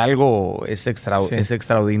saber algo, es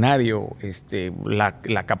extraordinario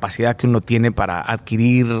la capacidad que uno tiene para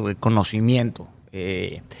adquirir conocimiento.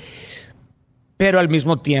 pero al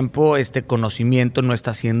mismo tiempo este conocimiento no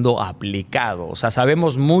está siendo aplicado. O sea,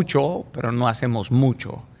 sabemos mucho, pero no hacemos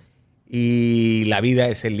mucho. Y la vida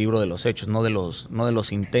es el libro de los hechos, no de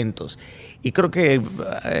los intentos. Y creo que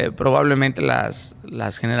probablemente las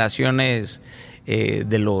generaciones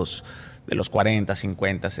de los 40,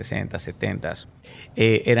 50, 60, 70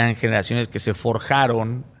 eran generaciones que se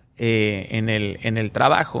forjaron en el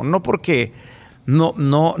trabajo. No porque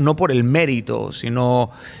no por el mérito, sino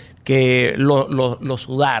que lo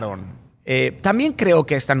sudaron. También creo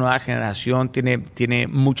que esta nueva generación tiene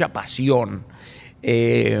mucha pasión.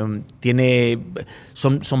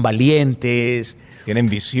 Son valientes. Tienen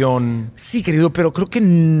visión. Sí, querido, pero creo que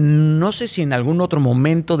no sé si en algún otro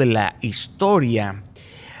momento de la historia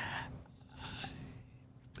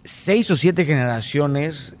 6 o 7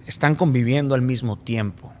 generaciones están conviviendo al mismo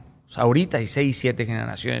tiempo. O sea, ahorita hay 6, 7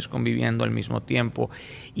 generaciones conviviendo al mismo tiempo.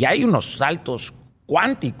 Y hay unos saltos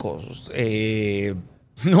cuánticos,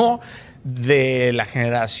 ¿no? De la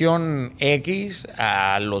generación X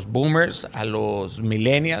a los boomers, a los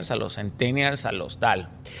millennials, a los centennials, a los tal.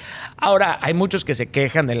 Ahora, hay muchos que se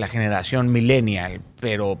quejan de la generación millennial,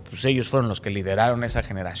 pero pues ellos fueron los que lideraron esa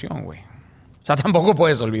generación, güey. O sea, tampoco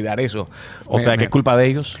puedes olvidar eso. O sea, ¿qué es culpa de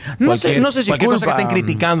ellos? No sé si cualquier culpa. cosa que estén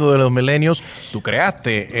criticando de los millennials, tú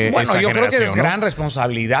creaste esa Bueno, yo creo que es ¿no? gran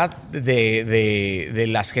responsabilidad de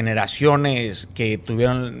las generaciones que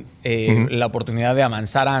tuvieron la oportunidad de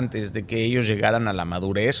avanzar antes de que ellos llegaran a la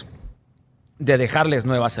madurez, de dejarles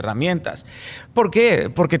nuevas herramientas. ¿Por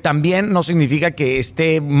qué? Porque también no significa que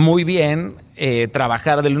esté muy bien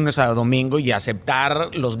trabajar de lunes a domingo y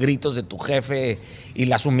aceptar los gritos de tu jefe y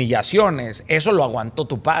las humillaciones. Eso lo aguantó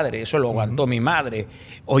tu padre, eso lo aguantó mi madre.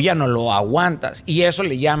 Hoy ya no lo aguantas. Y eso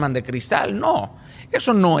le llaman de cristal. No,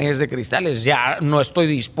 eso no es de cristal. Ya no estoy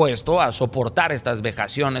dispuesto a soportar estas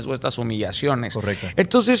vejaciones o estas humillaciones. Correcto.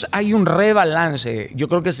 Entonces hay un rebalance. Yo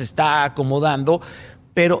creo que se está acomodando.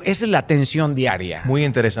 Pero esa es la tensión diaria. Muy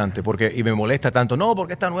interesante, y me molesta tanto. No,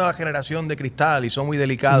 porque esta nueva generación de cristal y son muy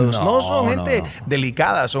delicados. No, son gente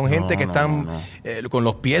delicada, son gente que están con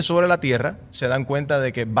los pies sobre la tierra, se dan cuenta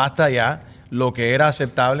de que basta ya, lo que era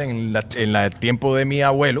aceptable en el tiempo de mi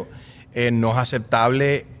abuelo, no es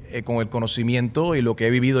aceptable con el conocimiento y lo que he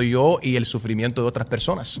vivido yo y el sufrimiento de otras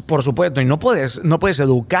personas. Por supuesto, y no puedes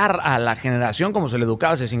educar a la generación como se le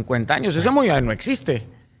educaba hace 50 años. Eso no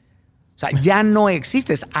existe. O sea, ya no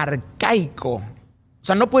existe, es arcaico. O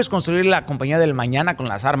sea, no puedes construir la compañía del mañana con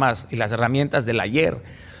las armas y las herramientas del ayer.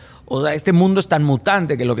 O sea, este mundo es tan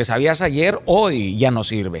mutante que lo que sabías ayer, hoy ya no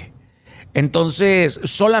sirve. Entonces,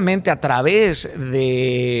 solamente a través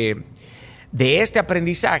de este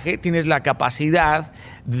aprendizaje tienes la capacidad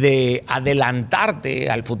de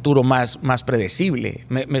adelantarte al futuro más predecible.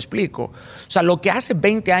 ¿Me explico? O sea, lo que hace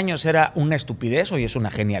 20 años era una estupidez, hoy es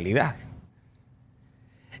una genialidad.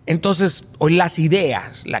 Entonces, hoy las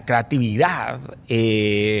ideas, la creatividad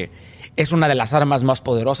es una de las armas más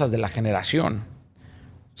poderosas de la generación.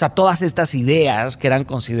 O sea, todas estas ideas que eran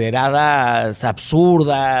consideradas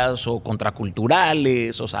absurdas o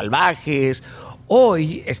contraculturales o salvajes,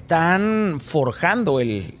 hoy están forjando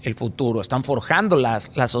el futuro, están forjando las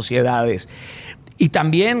sociedades. Y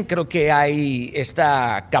también creo que hay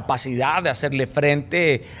esta capacidad de hacerle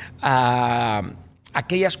frente a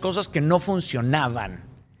aquellas cosas que no funcionaban.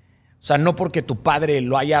 O sea, no porque tu padre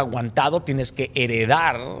lo haya aguantado, tienes que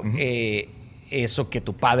heredar eso que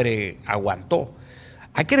tu padre aguantó.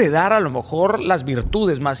 Hay que heredar a lo mejor las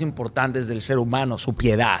virtudes más importantes del ser humano, su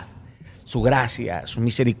piedad, su gracia, su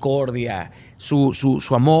misericordia,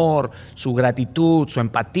 su amor, su gratitud, su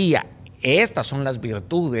empatía. Estas son las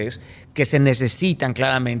virtudes que se necesitan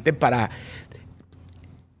claramente para...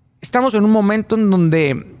 Estamos en un momento en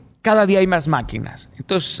donde cada día hay más máquinas.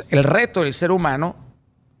 Entonces, el reto del ser humano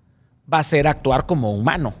va a ser actuar como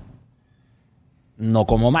humano, no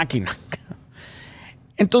como máquina.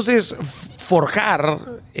 Entonces,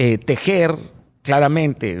 forjar, tejer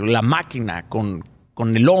claramente la máquina con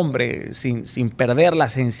el hombre sin perder la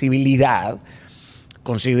sensibilidad,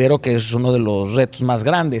 considero que es uno de los retos más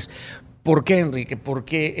grandes. ¿Por qué, Enrique?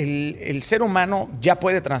 Porque el ser humano ya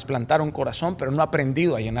puede trasplantar un corazón, pero no ha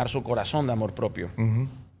aprendido a llenar su corazón de amor propio. Uh-huh.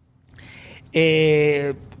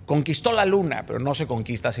 Conquistó la luna, pero no se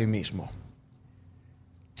conquista a sí mismo.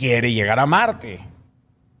 Quiere llegar a Marte.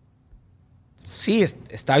 Sí,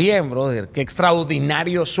 está bien, brother. Qué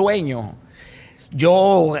extraordinario sueño.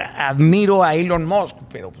 Yo admiro a Elon Musk,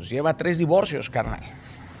 pero pues lleva 3 divorcios, carnal.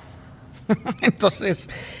 Entonces,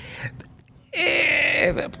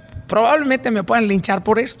 probablemente me puedan linchar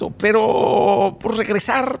por esto, pero por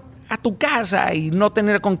regresar a tu casa y no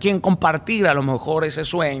tener con quién compartir a lo mejor ese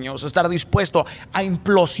sueño, o sea, estar dispuesto a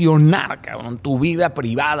implosionar, cabrón, tu vida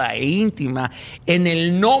privada e íntima en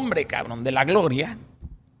el nombre, cabrón, de la gloria,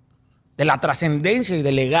 de la trascendencia y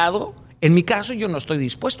del legado. En mi caso, yo no estoy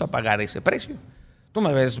dispuesto a pagar ese precio. Tú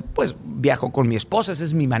me ves, pues viajo con mi esposa, esa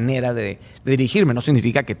es mi manera de dirigirme. No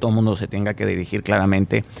significa que todo el mundo se tenga que dirigir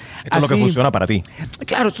claramente. Esto es lo que funciona para ti.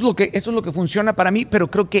 Claro, esto es lo que funciona para mí, pero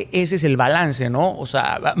creo que ese es el balance, ¿no? O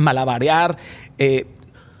sea, malabarear,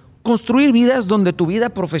 construir vidas donde tu vida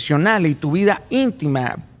profesional y tu vida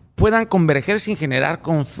íntima puedan converger sin generar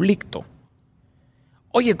conflicto.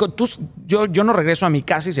 Oye, yo no regreso a mi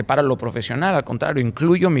casa y separo lo profesional, al contrario,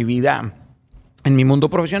 incluyo mi vida en mi mundo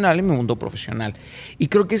profesional, Y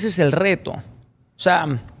creo que ese es el reto. O sea,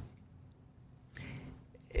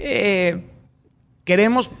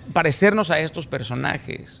 queremos parecernos a estos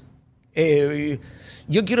personajes.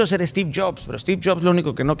 Yo quiero ser Steve Jobs, pero Steve Jobs lo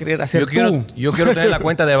único que no quería era ser tú. Yo quiero tener la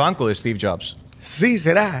cuenta de banco de Steve Jobs. Sí,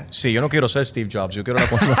 será. Sí, yo no quiero ser Steve Jobs, yo quiero la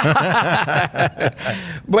cuenta.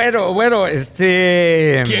 Bueno,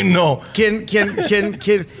 ¿Quién no? ¿Quién?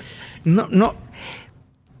 No.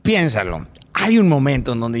 Piénsalo. Hay un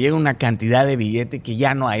momento en donde llega una cantidad de billete que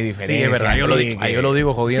ya no hay diferencia. Sí, es verdad, yo lo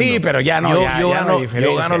digo jodiendo. Sí, pero ya no, no hay diferencia.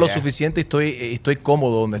 Yo gano lo suficiente y estoy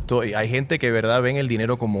cómodo donde estoy. Hay gente que de verdad ven el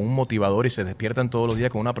dinero como un motivador y se despiertan todos los días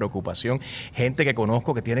con una preocupación. Gente que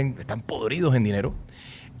conozco que están podridos en dinero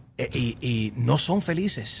y no son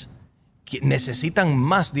felices. Necesitan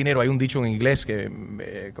más dinero. Hay un dicho en inglés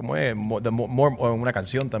que, ¿cómo es? Una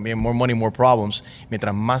canción también, more money, more problems.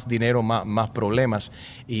 Mientras más dinero, más problemas.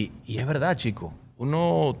 Y es verdad, chico.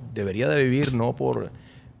 Uno debería de vivir no por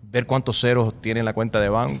ver cuántos ceros tiene en la cuenta de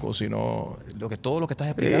banco, sino todo lo que estás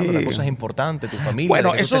explicando, las cosas importantes, tu familia.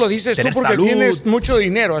 Bueno, eso lo dices tú porque tienes mucho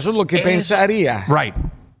dinero. Eso es lo que pensaría. Right.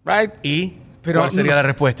 ¿Cuál sería la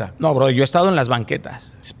respuesta? No, bro, yo he estado en las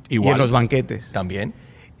banquetas. Igual. Y en los banquetes. También.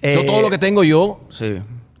 Todo lo que tengo yo, sí.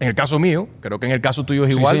 En el caso mío, creo que en el caso tuyo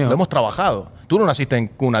es igual, sí, lo hemos trabajado. Tú no naciste en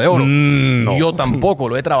cuna de oro. No. Yo tampoco,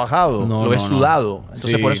 lo he trabajado, lo he sudado.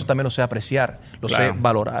 Entonces por eso también lo sé apreciar, lo sé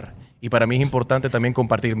valorar. Y para mí es importante también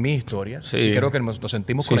compartir mi historia. Sí. Y creo que nos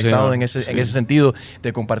sentimos conectados en ese sentido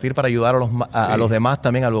de compartir para ayudar a los demás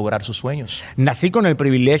también a lograr sus sueños. Nací con el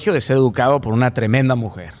privilegio de ser educado por una tremenda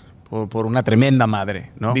mujer. Por una tremenda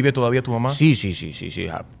madre, ¿no? ¿Vive todavía tu mamá? Sí.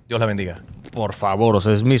 Dios la bendiga. Por favor, o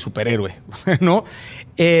sea, es mi superhéroe, ¿no?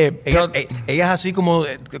 Ella es así como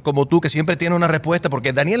tú, que siempre tiene una respuesta,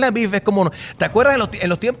 porque Daniel Aviv es como... ¿Te acuerdas en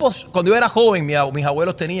los tiempos, cuando yo era joven, mis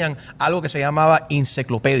abuelos tenían algo que se llamaba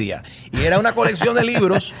enciclopedia? Y era una colección de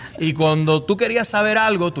libros, y cuando tú querías saber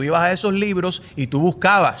algo, tú ibas a esos libros y tú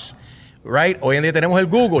buscabas. Right? Hoy en día tenemos el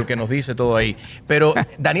Google que nos dice todo ahí. Pero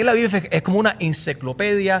Daniel Aviv es como una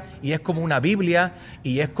enciclopedia y es como una Biblia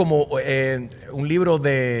y es como un libro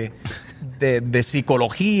de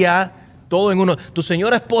psicología, todo en uno. Tu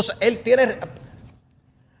señora esposa,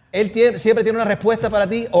 siempre tiene una respuesta para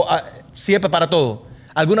ti o siempre para todo.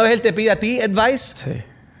 ¿Alguna vez él te pide a ti advice? Sí.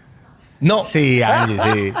 No. Sí, Angie,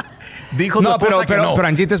 sí. Dijo tu esposa que no. Pero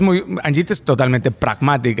Angie es totalmente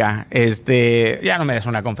pragmática. Ya no me des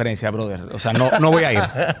una conferencia, brother. O sea, no voy a ir.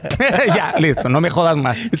 Ya, listo, no me jodas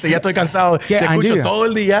más. Ya estoy cansado. Te escucho todo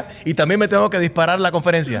el día y también me tengo que disparar la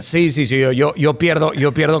conferencia. Sí, yo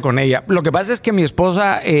pierdo con ella. Lo que pasa es que mi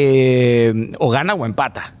esposa o gana o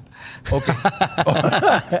empata. Okay.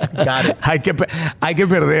 Hay que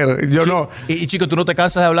perder. Yo no. Y chico, ¿tú no te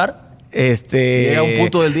cansas de hablar? Llega un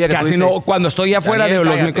punto del día que casi tú dices, no, cuando estoy afuera de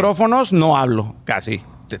los micrófonos no hablo, casi.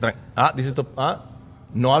 Dices tú,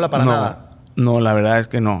 no habla para nada. No, la verdad es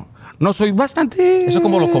que no. No, soy bastante... Eso es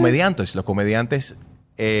como los comediantes. Los comediantes,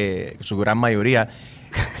 su gran mayoría,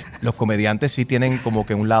 los comediantes sí tienen como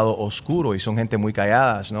que un lado oscuro y son gente muy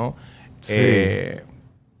calladas, ¿no? Sí.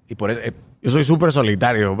 Y por eso... Yo soy súper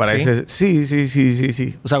solitario para ese.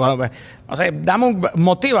 Sí. O sea,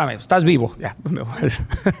 motívame, estás vivo. Ya.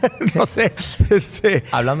 No sé.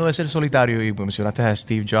 Hablando de ser solitario, y mencionaste a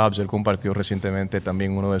Steve Jobs, él compartió recientemente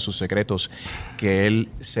también uno de sus secretos, que él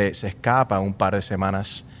se escapa un par de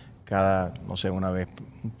semanas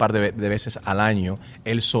un par de veces al año,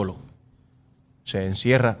 él solo. Se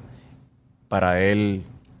encierra para él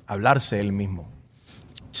hablarse él mismo.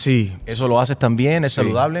 Sí. ¿Eso lo haces también? ¿Es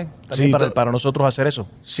saludable también para nosotros hacer eso?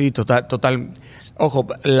 Sí, total. Ojo,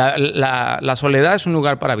 la soledad es un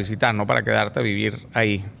lugar para visitar, no para quedarte a vivir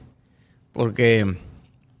ahí. Porque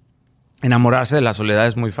enamorarse de la soledad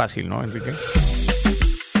es muy fácil, ¿no, Enrique?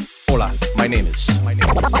 Hola, my name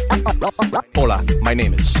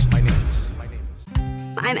is.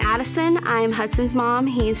 I'm Addison. I'm Hudson's mom.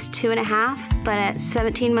 He's 2.5, but at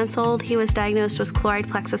 17 months old, he was diagnosed with choroid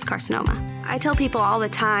plexus carcinoma. I tell people all the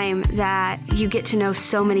time that you get to know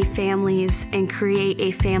so many families and create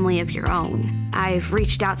a family of your own. I've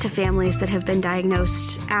reached out to families that have been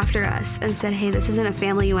diagnosed after us and said, hey, this isn't a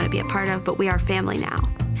family you want to be a part of, but we are family now.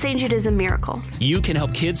 St. Jude is a miracle. You can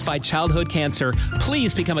help kids fight childhood cancer.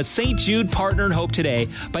 Please become a St. Jude Partner in Hope today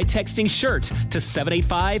by texting SHIRT to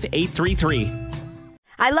 785-833.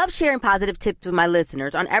 I love sharing positive tips with my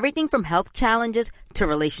listeners on everything from health challenges to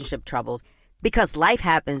relationship troubles. Because life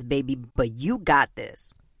happens, baby, but you got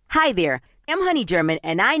this. Hi there, I'm Honey German,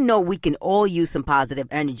 and I know we can all use some positive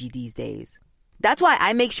energy these days. That's why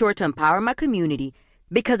I make sure to empower my community,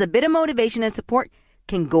 because a bit of motivation and support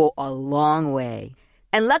can go a long way.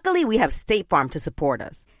 And luckily, we have State Farm to support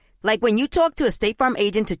us. Like when you talk to a State Farm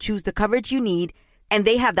agent to choose the coverage you need, and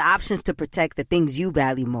they have the options to protect the things you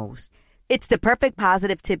value most. It's the perfect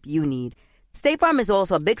positive tip you need. State Farm is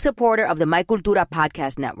also a big supporter of the My Cultura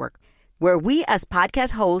podcast network, where we as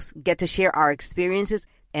podcast hosts get to share our experiences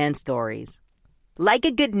and stories. Like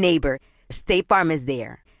a good neighbor, State Farm is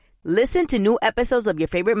there. Listen to new episodes of your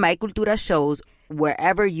favorite My Cultura shows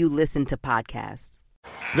wherever you listen to podcasts.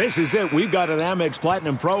 This is it. We've got an Amex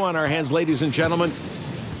Platinum Pro on our hands, ladies and gentlemen.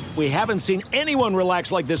 We haven't seen anyone relax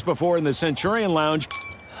like this before in the Centurion Lounge.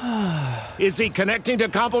 Is he connecting to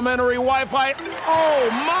complimentary Wi-Fi? Oh,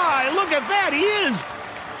 my! Look at that! He is!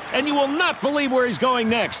 And you will not believe where he's going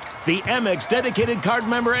next. The Amex dedicated card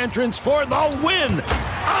member entrance for the win.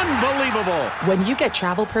 Unbelievable. When you get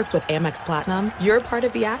travel perks with Amex Platinum, you're part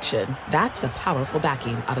of the action. That's the powerful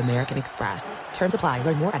backing of American Express. Terms apply.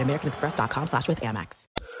 Learn more at americanexpress.com/withAmex.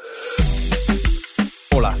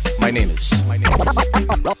 Hola, my name is.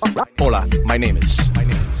 Hola, my name is.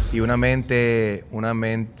 Y una mente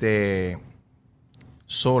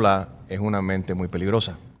sola es una mente muy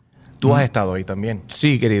peligrosa. Tú has estado ahí también.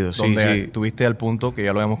 Sí, querido, sí. Donde tuviste al punto, que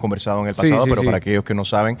ya lo hemos conversado en el pasado, pero para aquellos que no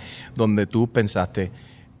saben, donde tú pensaste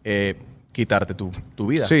quitarte tu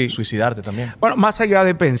vida, suicidarte también. Bueno, más allá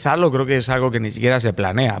de pensarlo, creo que es algo que ni siquiera se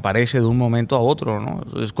planea, aparece de un momento a otro, ¿no?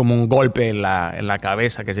 Es como un golpe en la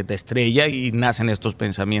cabeza que se te estrella y nacen estos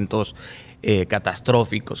pensamientos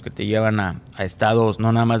catastróficos que te llevan a estados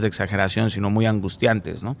no nada más de exageración, sino muy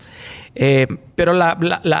angustiantes, ¿no? Pero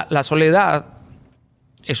la soledad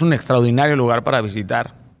es un extraordinario lugar para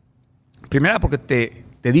visitar. Primero porque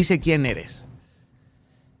te dice quién eres.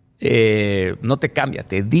 No te cambia,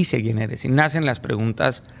 te dice quién eres. Y nacen las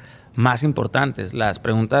preguntas más importantes, las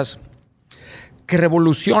preguntas que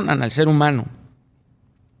revolucionan al ser humano.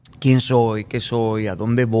 ¿Quién soy? ¿Qué soy? ¿A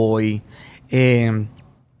dónde voy? Pero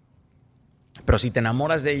si te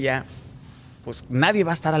enamoras de ella, pues nadie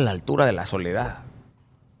va a estar a la altura de la soledad.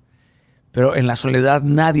 Pero en la soledad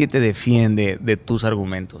nadie te defiende de tus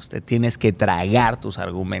argumentos. Te tienes que tragar tus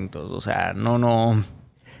argumentos. O sea, no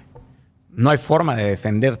hay forma de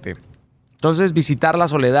defenderte. Entonces, visitar la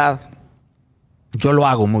soledad, yo lo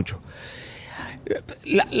hago mucho.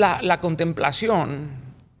 La contemplación,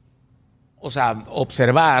 o sea,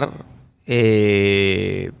 observar,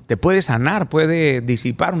 te puede sanar, puede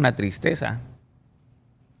disipar una tristeza.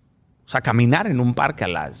 O sea, caminar en un parque a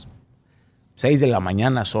las 6 de la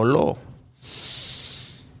mañana solo,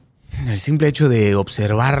 el simple hecho de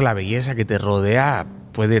observar la belleza que te rodea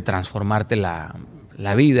puede transformarte la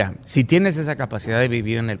vida, si tienes esa capacidad de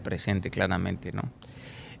vivir en el presente, claramente, ¿no?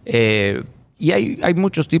 Y hay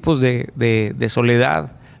muchos tipos de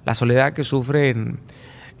soledad. La soledad que sufren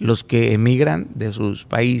los que emigran de sus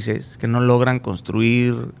países, que no logran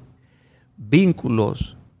construir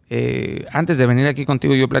vínculos. Antes de venir aquí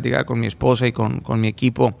contigo, yo platicaba con mi esposa y con mi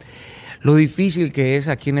equipo lo difícil que es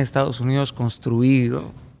aquí en Estados Unidos construir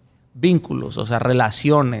vínculos, o sea,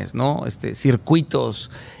 relaciones, ¿no?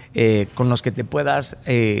 Circuitos con los que te puedas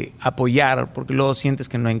apoyar, porque luego sientes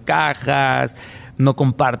que no encajas, no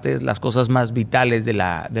compartes las cosas más vitales de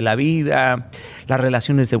la vida, las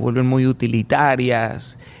relaciones se vuelven muy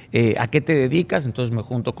utilitarias. ¿A qué te dedicas? Entonces me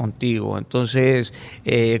junto contigo. Entonces,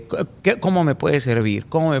 ¿cómo me puedes servir?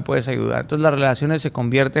 ¿Cómo me puedes ayudar? Entonces las relaciones se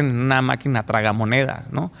convierten en una máquina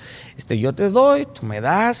tragamonedas, ¿no? Yo te doy, tú me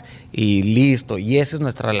das y listo. Y esa es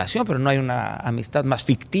nuestra relación, pero no hay una amistad más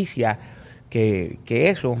ficticia que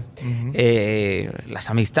eso. Uh-huh. Las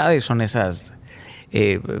amistades son esas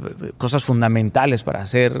cosas fundamentales para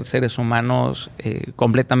ser seres humanos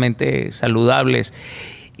completamente saludables.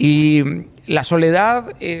 Y la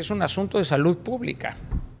soledad es un asunto de salud pública.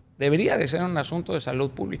 Debería de ser un asunto de salud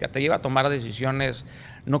pública. Te lleva a tomar decisiones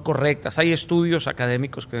no correctas. Hay estudios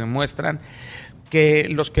académicos que demuestran que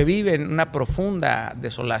los que viven una profunda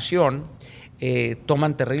desolación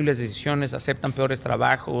toman terribles decisiones, aceptan peores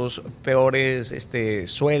trabajos, peores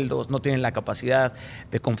sueldos, no tienen la capacidad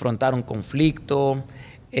de confrontar un conflicto.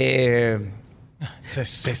 Se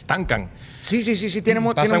estancan. Sí.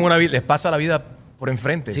 Les pasa la vida por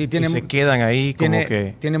enfrente. Sí, y se quedan ahí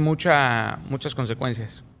Tiene muchas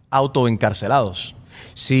consecuencias. Autoencarcelados.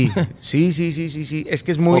 Sí. Es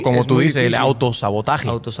que es muy... O como tú dices, difícil. el autosabotaje.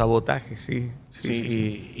 Autosabotaje, sí.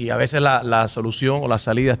 Y a veces la solución o la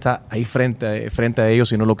salida está ahí frente a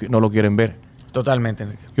ellos y no lo quieren ver. Totalmente.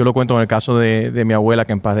 Yo lo cuento en el caso de mi abuela,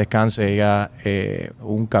 que en paz descanse. Ella,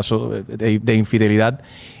 un caso de infidelidad,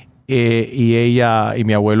 y ella y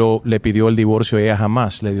mi abuelo le pidió el divorcio, ella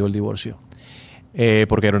jamás le dio el divorcio,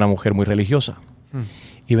 porque era una mujer muy religiosa.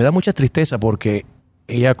 Y me da mucha tristeza porque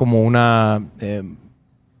ella, como una,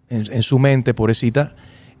 en su mente, pobrecita,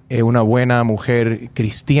 una buena mujer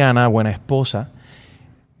cristiana, buena esposa,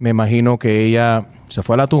 me imagino que ella se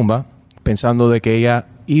fue a la tumba pensando de que ella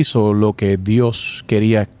hizo lo que Dios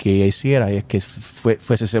quería que ella hiciera, y es que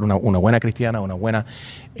fuese ser una buena cristiana, una buena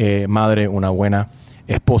madre, una buena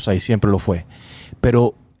esposa, y siempre lo fue.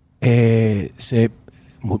 Pero se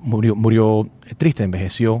murió triste,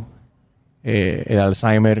 envejeció, el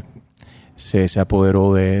Alzheimer se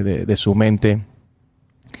apoderó de su mente,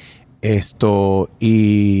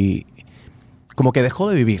 y como que dejó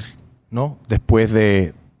de vivir, ¿no? Después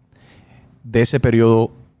de ese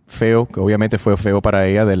periodo feo, que obviamente fue feo para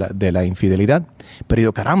ella, de la infidelidad. Pero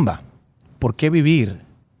digo, caramba, ¿por qué vivir?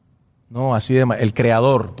 ¿No? Así el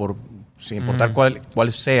creador, sin importar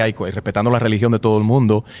cuál sea, y respetando la religión de todo el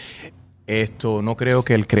mundo, no creo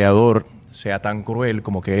que el creador sea tan cruel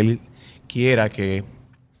como que él quiera que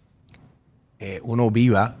uno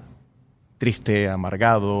viva triste,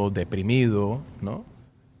 amargado, deprimido, ¿no?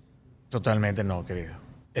 Totalmente no, querido.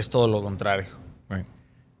 Es todo lo contrario. Right.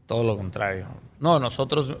 Todo lo contrario. No,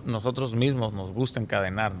 nosotros mismos nos gusta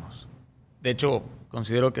encadenarnos. De hecho,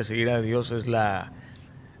 considero que seguir a Dios es la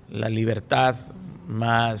libertad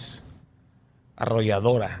más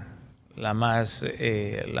arrolladora, la más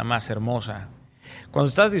hermosa. Cuando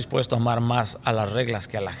estás dispuesto a amar más a las reglas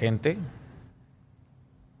que a la gente.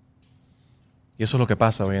 Y eso es lo que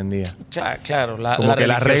pasa hoy en día. Claro. Como que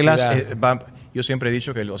las reglas yo siempre he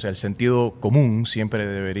dicho que el sentido común siempre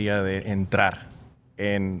debería de entrar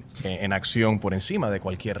en acción por encima de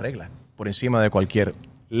cualquier regla, por encima de cualquier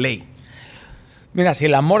ley. Mira, si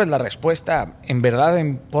el amor es la respuesta, ¿en verdad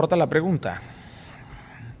importa la pregunta?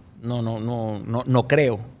 No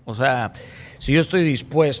creo. O sea, si yo estoy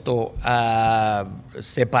dispuesto a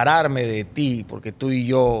separarme de ti porque tú y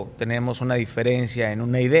yo tenemos una diferencia en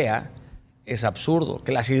una idea, es absurdo.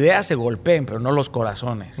 Que las ideas se golpeen, pero no los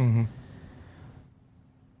corazones. Uh-huh.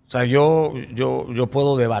 O sea, yo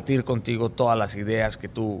puedo debatir contigo todas las ideas que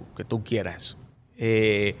tú quieras,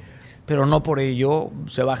 pero no por ello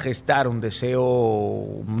se va a gestar un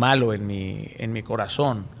deseo malo en mi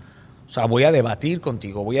corazón. O sea, voy a debatir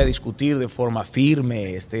contigo, voy a discutir de forma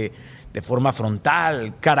firme, de forma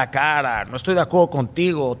frontal, cara a cara. No estoy de acuerdo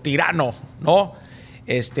contigo, tirano, ¿no?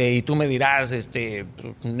 Y tú me dirás,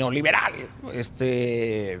 neoliberal,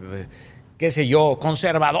 qué sé yo,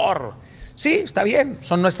 conservador. Sí, está bien,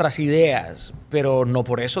 son nuestras ideas, pero no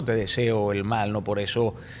por eso te deseo el mal, no por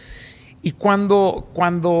eso. Y cuando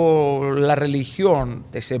la religión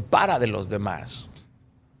te separa de los demás,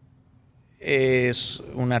 es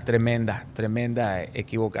una tremenda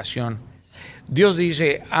equivocación. Dios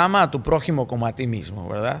dice, ama a tu prójimo como a ti mismo,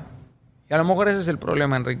 ¿verdad? Y a lo mejor ese es el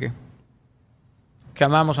problema, Enrique, que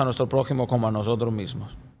amamos a nuestro prójimo como a nosotros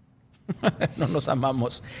mismos. No nos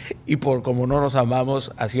amamos, y por como no nos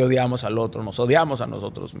amamos, así odiamos al otro, nos odiamos a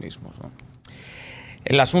nosotros mismos, ¿no?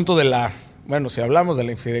 El asunto si hablamos de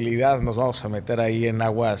la infidelidad, nos vamos a meter ahí en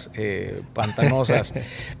aguas pantanosas.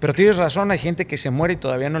 Pero tienes razón, hay gente que se muere y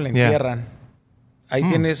todavía no la entierran. Ahí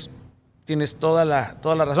tienes toda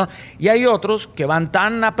la razón. Y hay otros que van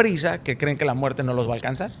tan a prisa que creen que la muerte no los va a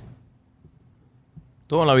alcanzar.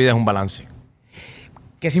 Toda la vida es un balance.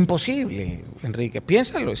 Que es imposible, Enrique.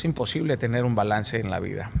 Piénsalo, es imposible tener un balance en la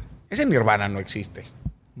vida. Ese nirvana no existe.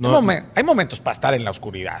 Hay momentos para estar en la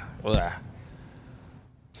oscuridad. O sea,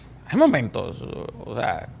 hay momentos. O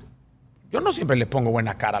sea, yo no siempre le pongo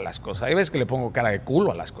buena cara a las cosas. Hay veces que le pongo cara de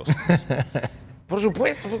culo a las cosas. Por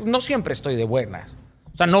supuesto, no siempre estoy de buenas.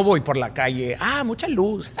 O sea, no voy por la calle, mucha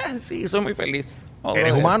luz, sí, soy muy feliz.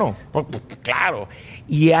 ¿Eres humano? Claro.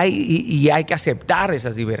 Y hay que aceptar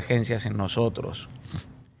esas divergencias en nosotros.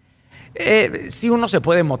 Si uno se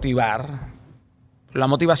puede motivar, la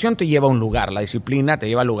motivación te lleva a un lugar, la disciplina te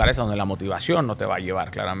lleva a lugares a donde la motivación no te va a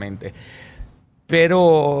llevar, claramente.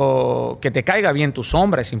 Pero que te caiga bien tu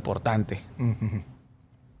sombra es importante.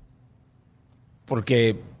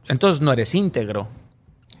 porque entonces no eres íntegro.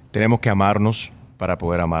 Tenemos que amarnos para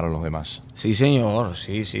poder amar a los demás. Sí, señor.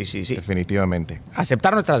 Sí. Definitivamente.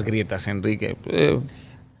 Aceptar nuestras grietas, Enrique.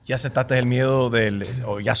 ¿Ya aceptaste el miedo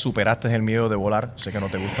o ya superaste el miedo de volar? Sé que no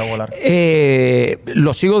te gusta volar.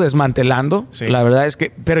 Lo sigo desmantelando. Sí. La verdad es que,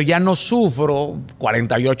 pero ya no sufro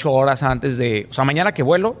 48 horas antes de, o sea, mañana que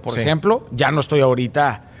vuelo, por ejemplo, ya no estoy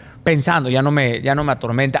ahorita pensando, ya no me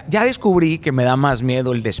atormenta. Ya descubrí que me da más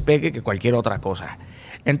miedo el despegue que cualquier otra cosa.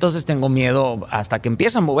 Entonces tengo miedo hasta que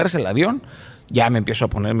empieza a moverse el avión, ya me empiezo a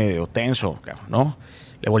poner medio tenso, ¿no?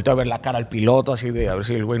 Le volteo a ver la cara al piloto, así de a ver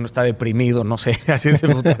si el güey no está deprimido, no sé. Así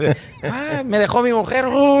de me dejó mi mujer.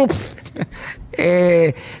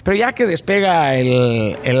 Pero ya que despega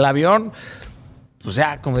el avión, pues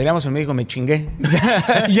ya, como diríamos en México, me chingué.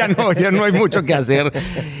 ya no hay mucho que hacer.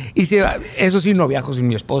 Y si, eso sí, no viajo sin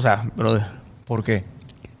mi esposa, brother. ¿Por qué?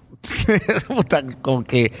 Como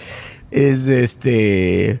que es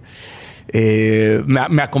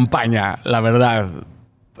me acompaña, la verdad.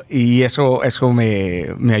 Y eso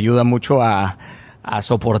me ayuda mucho a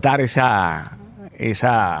soportar ese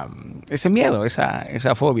miedo,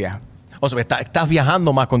 esa fobia. O sea, estás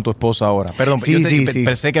viajando más con tu esposa ahora. Perdón, Sí, yo sí.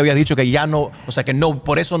 pensé que habías dicho que ya no, o sea, que no,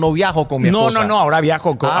 por eso no viajo con mi esposa. No, ahora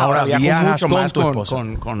viajo viajas mucho con más tu esposa.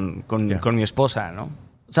 con mi esposa, ¿no?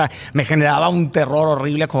 O sea, me generaba un terror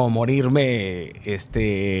horrible como morirme,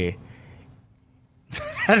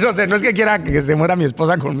 no sé, no es que quiera que se muera mi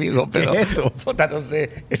esposa conmigo, pero puta, no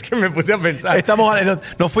sé, es que me puse a pensar.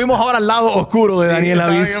 Nos fuimos ahora al lado oscuro de Daniel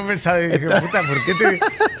Aviv. Yo pensaba y dije, puta, ¿por qué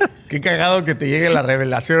qué cagado que te llegue la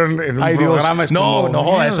revelación en un programa? Es no, como, no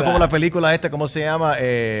jodas, eso mierda. es como la película ¿cómo se llama?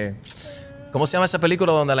 ¿Cómo se llama esa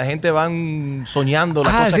película donde la gente van soñando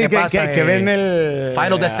las cosas que pasan? Que ven el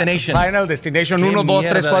Final Destination. Final Destination Qué 1, 2,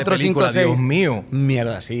 3, mierda 4, de 5, película, 6. Dios mío.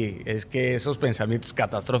 Mierda, sí. Es que esos pensamientos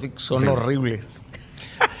catastróficos son horribles.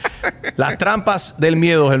 Las trampas del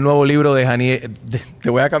miedo es el nuevo libro de Daniel. Te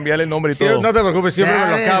voy a cambiar el nombre y Sí, todo. no te preocupes, siempre me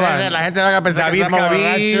lo acaban. La gente va a pensar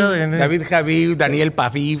David Javid, Daniel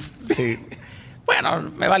Paviv. Sí.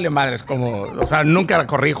 Bueno, me vale madres como... O sea, nunca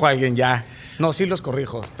corrijo a alguien ya. No, sí los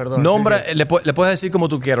corrijo, perdón. Nombra, Sí. le puedes decir como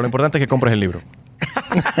tú quieras. Lo importante es que compres el libro.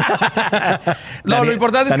 No, lo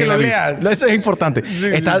importante es que lo Aviv. leas. Eso es importante.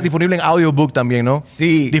 Está disponible en audiobook también, ¿no?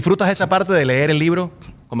 Sí. ¿Disfrutas esa parte de leer el libro?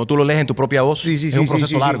 Como tú lo lees en tu propia voz. Sí, es un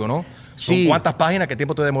proceso largo, ¿no? Sí. ¿Son cuántas páginas? ¿Qué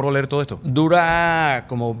tiempo te demoró leer todo esto? Dura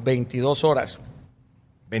como 22 horas.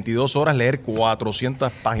 22 horas leer 400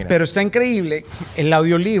 páginas. Pero está increíble. El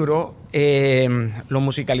audiolibro lo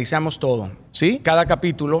musicalizamos todo. ¿Sí? Cada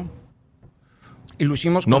capítulo. Y lo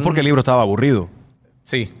hicimos con... No porque el libro estaba aburrido.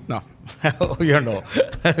 Sí, no. Yo no.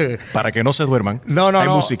 Para que no se duerman. No. Hay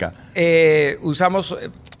música. Usamos...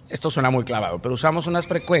 Esto suena muy clavado, pero usamos unas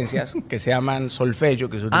frecuencias que se llaman solfeggio,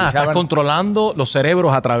 que se utilizaban... Estás controlando los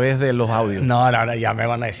cerebros a través de los audios. No, ya me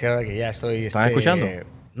van a decir que ya estoy... ¿Están escuchando?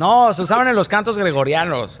 No, se usaban en los cantos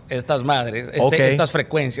gregorianos estas madres, Ok. estas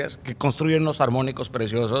frecuencias que construyen unos armónicos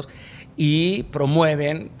preciosos y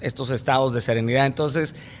promueven estos estados de serenidad.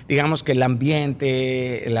 Entonces, digamos que el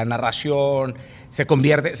ambiente, la narración se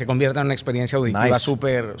convierte en una experiencia auditiva Nice.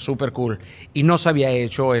 súper cool. Y no se había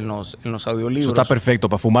hecho en los audiolibros. Eso está perfecto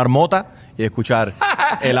para fumar mota y escuchar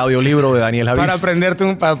el audiolibro de Daniel Aviv. Para aprenderte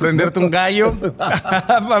un gallo. Para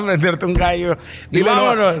aprenderte un gallo. Y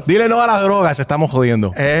vámonos. Dile no a las drogas, estamos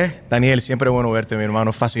jodiendo. ¿Eh? Daniel, siempre bueno verte, mi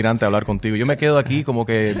hermano. Es fascinante hablar contigo. Yo me quedo aquí como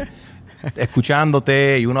que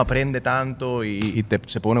escuchándote y uno aprende tanto y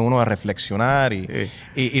se pone uno a reflexionar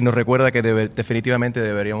y nos recuerda que definitivamente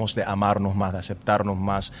deberíamos de amarnos más, de aceptarnos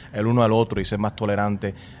más el uno al otro y ser más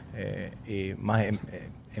tolerantes y más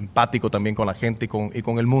empático también con la gente y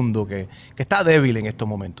con el mundo que está débil en estos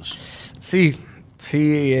momentos. Sí.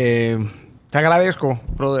 Te agradezco,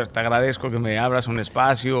 brother. Te agradezco que me abras un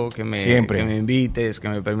espacio, que me invites, que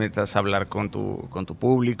me permitas hablar con tu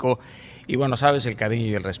público. Y bueno, sabes el cariño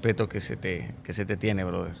y el respeto que se te tiene,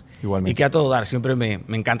 brother. Igualmente. Y que a todo dar. Siempre me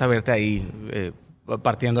encanta verte ahí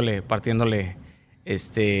partiéndole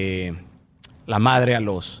la madre a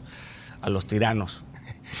los tiranos.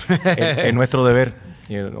 Es nuestro deber.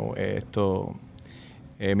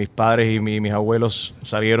 Mis padres y mis abuelos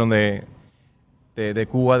salieron de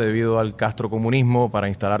Cuba debido al castrocomunismo para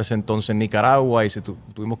instalarse entonces en Nicaragua y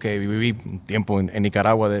tuvimos que vivir un tiempo en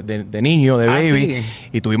Nicaragua de niño, de baby, sí.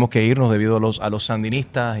 Y tuvimos que irnos debido a los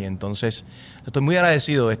sandinistas y entonces estoy muy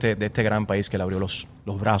agradecido de este gran país que le abrió los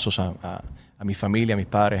brazos a mi familia, a mis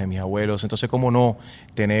padres, a mis abuelos. Entonces, ¿cómo no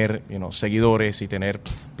tener seguidores y tener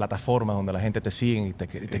plataformas donde la gente te sigue y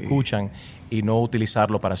te escuchan y no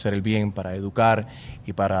utilizarlo para hacer el bien, para educar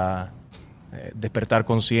y para despertar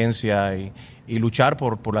conciencia y luchar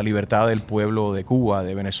por la libertad del pueblo de Cuba,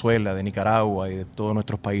 de Venezuela, de Nicaragua y de todos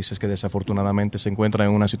nuestros países que desafortunadamente se encuentran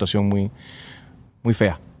en una situación muy, muy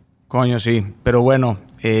fea. Coño, sí. Pero bueno,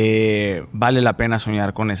 vale la pena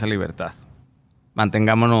soñar con esa libertad.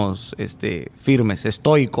 Mantengámonos firmes,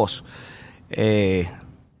 estoicos,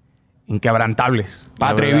 inquebrantables.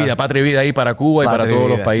 Patria y vida ahí para Cuba y para todos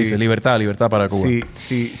los países. Sí. Libertad para Cuba.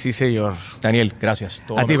 Sí, señor. Daniel, gracias.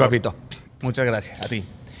 A ti, papito. Muchas gracias. A ti.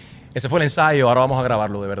 Ese fue el ensayo, ahora vamos a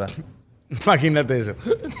grabarlo, de verdad. Imagínate eso.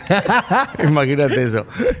 Imagínate eso.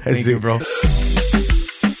 Thank you, bro.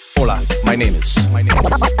 Hola, my name is.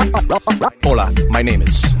 Hola, my name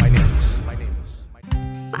is.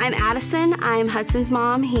 I'm Addison. I'm Hudson's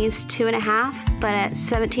mom. He's 2.5, but at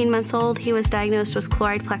 17 months old, he was diagnosed with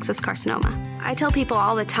choroid plexus carcinoma. I tell people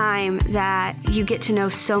all the time that you get to know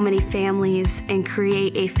so many families and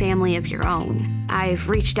create a family of your own. I've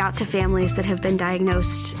reached out to families that have been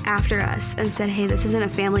diagnosed after us and said, hey, this isn't a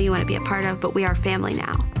family you want to be a part of, but we are family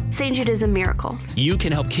now. St. Jude is a miracle. You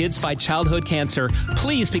can help kids fight childhood cancer.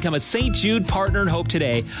 Please become a St. Jude Partner in Hope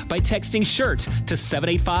today by texting SHIRT to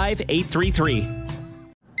 785-833.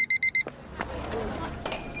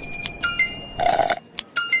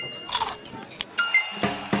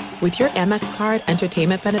 With your Amex card,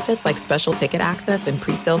 entertainment benefits like special ticket access and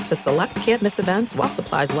pre-sales to select can't-miss events while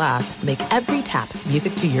supplies last make every tap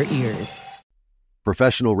music to your ears.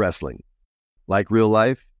 Professional wrestling, like real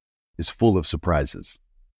life, is full of surprises.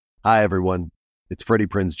 Hi, everyone. It's Freddie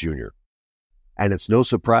Prinze Jr. And it's no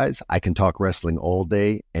surprise I can talk wrestling all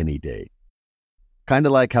day, any day. Kind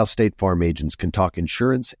of like how State Farm agents can talk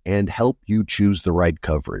insurance and help you choose the right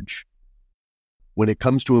coverage. When it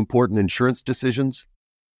comes to important insurance decisions,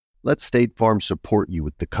 let State Farm support you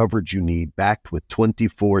with the coverage you need, backed with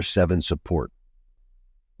 24/7 support.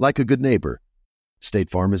 Like a good neighbor,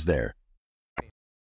 State Farm is there.